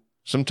through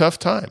some tough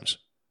times.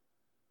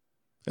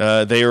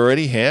 They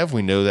already have.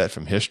 We know that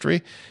from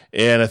history,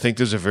 and I think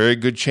there's a very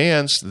good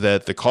chance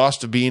that the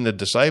cost of being a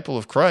disciple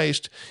of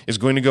Christ is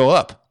going to go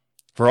up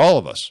for all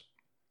of us.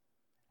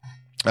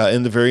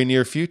 In the very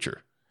near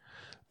future.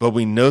 But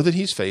we know that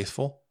He's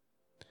faithful,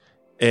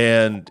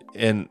 and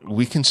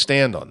we can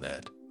stand on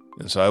that.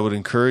 And so I would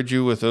encourage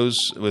you with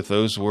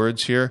those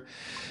words here.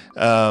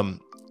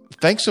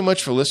 Thanks so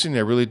much for listening.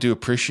 I really do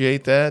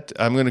appreciate that.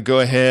 I'm going to go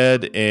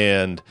ahead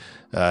and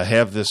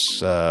have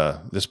this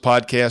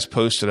podcast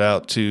posted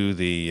out to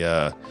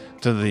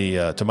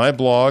my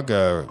blog,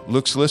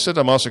 Luke Solicit.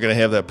 I'm also going to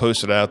have that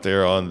posted out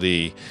there on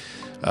the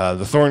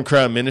Thorn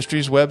Crown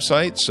Ministries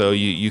website, so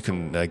you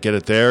can get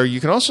it there. You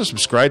can also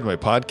subscribe to my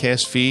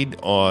podcast feed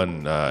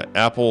on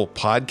Apple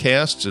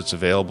Podcasts. It's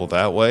available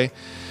that way.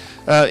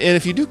 And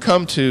if you do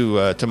come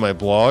to my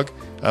blog,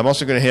 I'm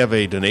also going to have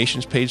a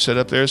donations page set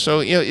up there.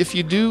 So, if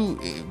you do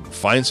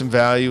find some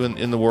value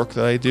in the work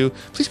that I do,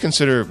 please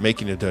consider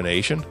making a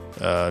donation.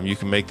 You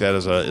can make that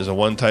as a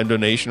one-time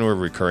donation or a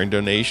recurring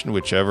donation,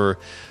 whichever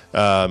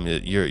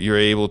you're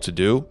able to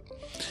do.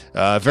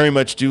 Very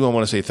much do. I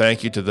want to say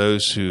thank you to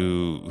those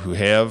who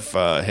have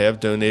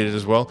donated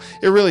as well.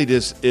 It really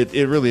is. It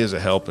really is a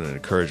help and an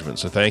encouragement.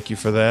 So thank you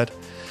for that.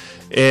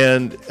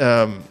 And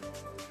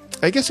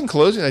I guess in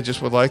closing, I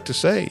just would like to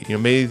say,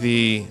 may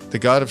the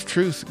God of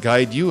truth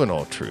guide you in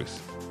all truth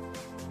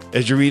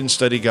as you read and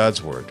study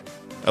God's Word.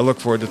 I look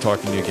forward to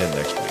talking to you again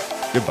next week.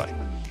 Goodbye.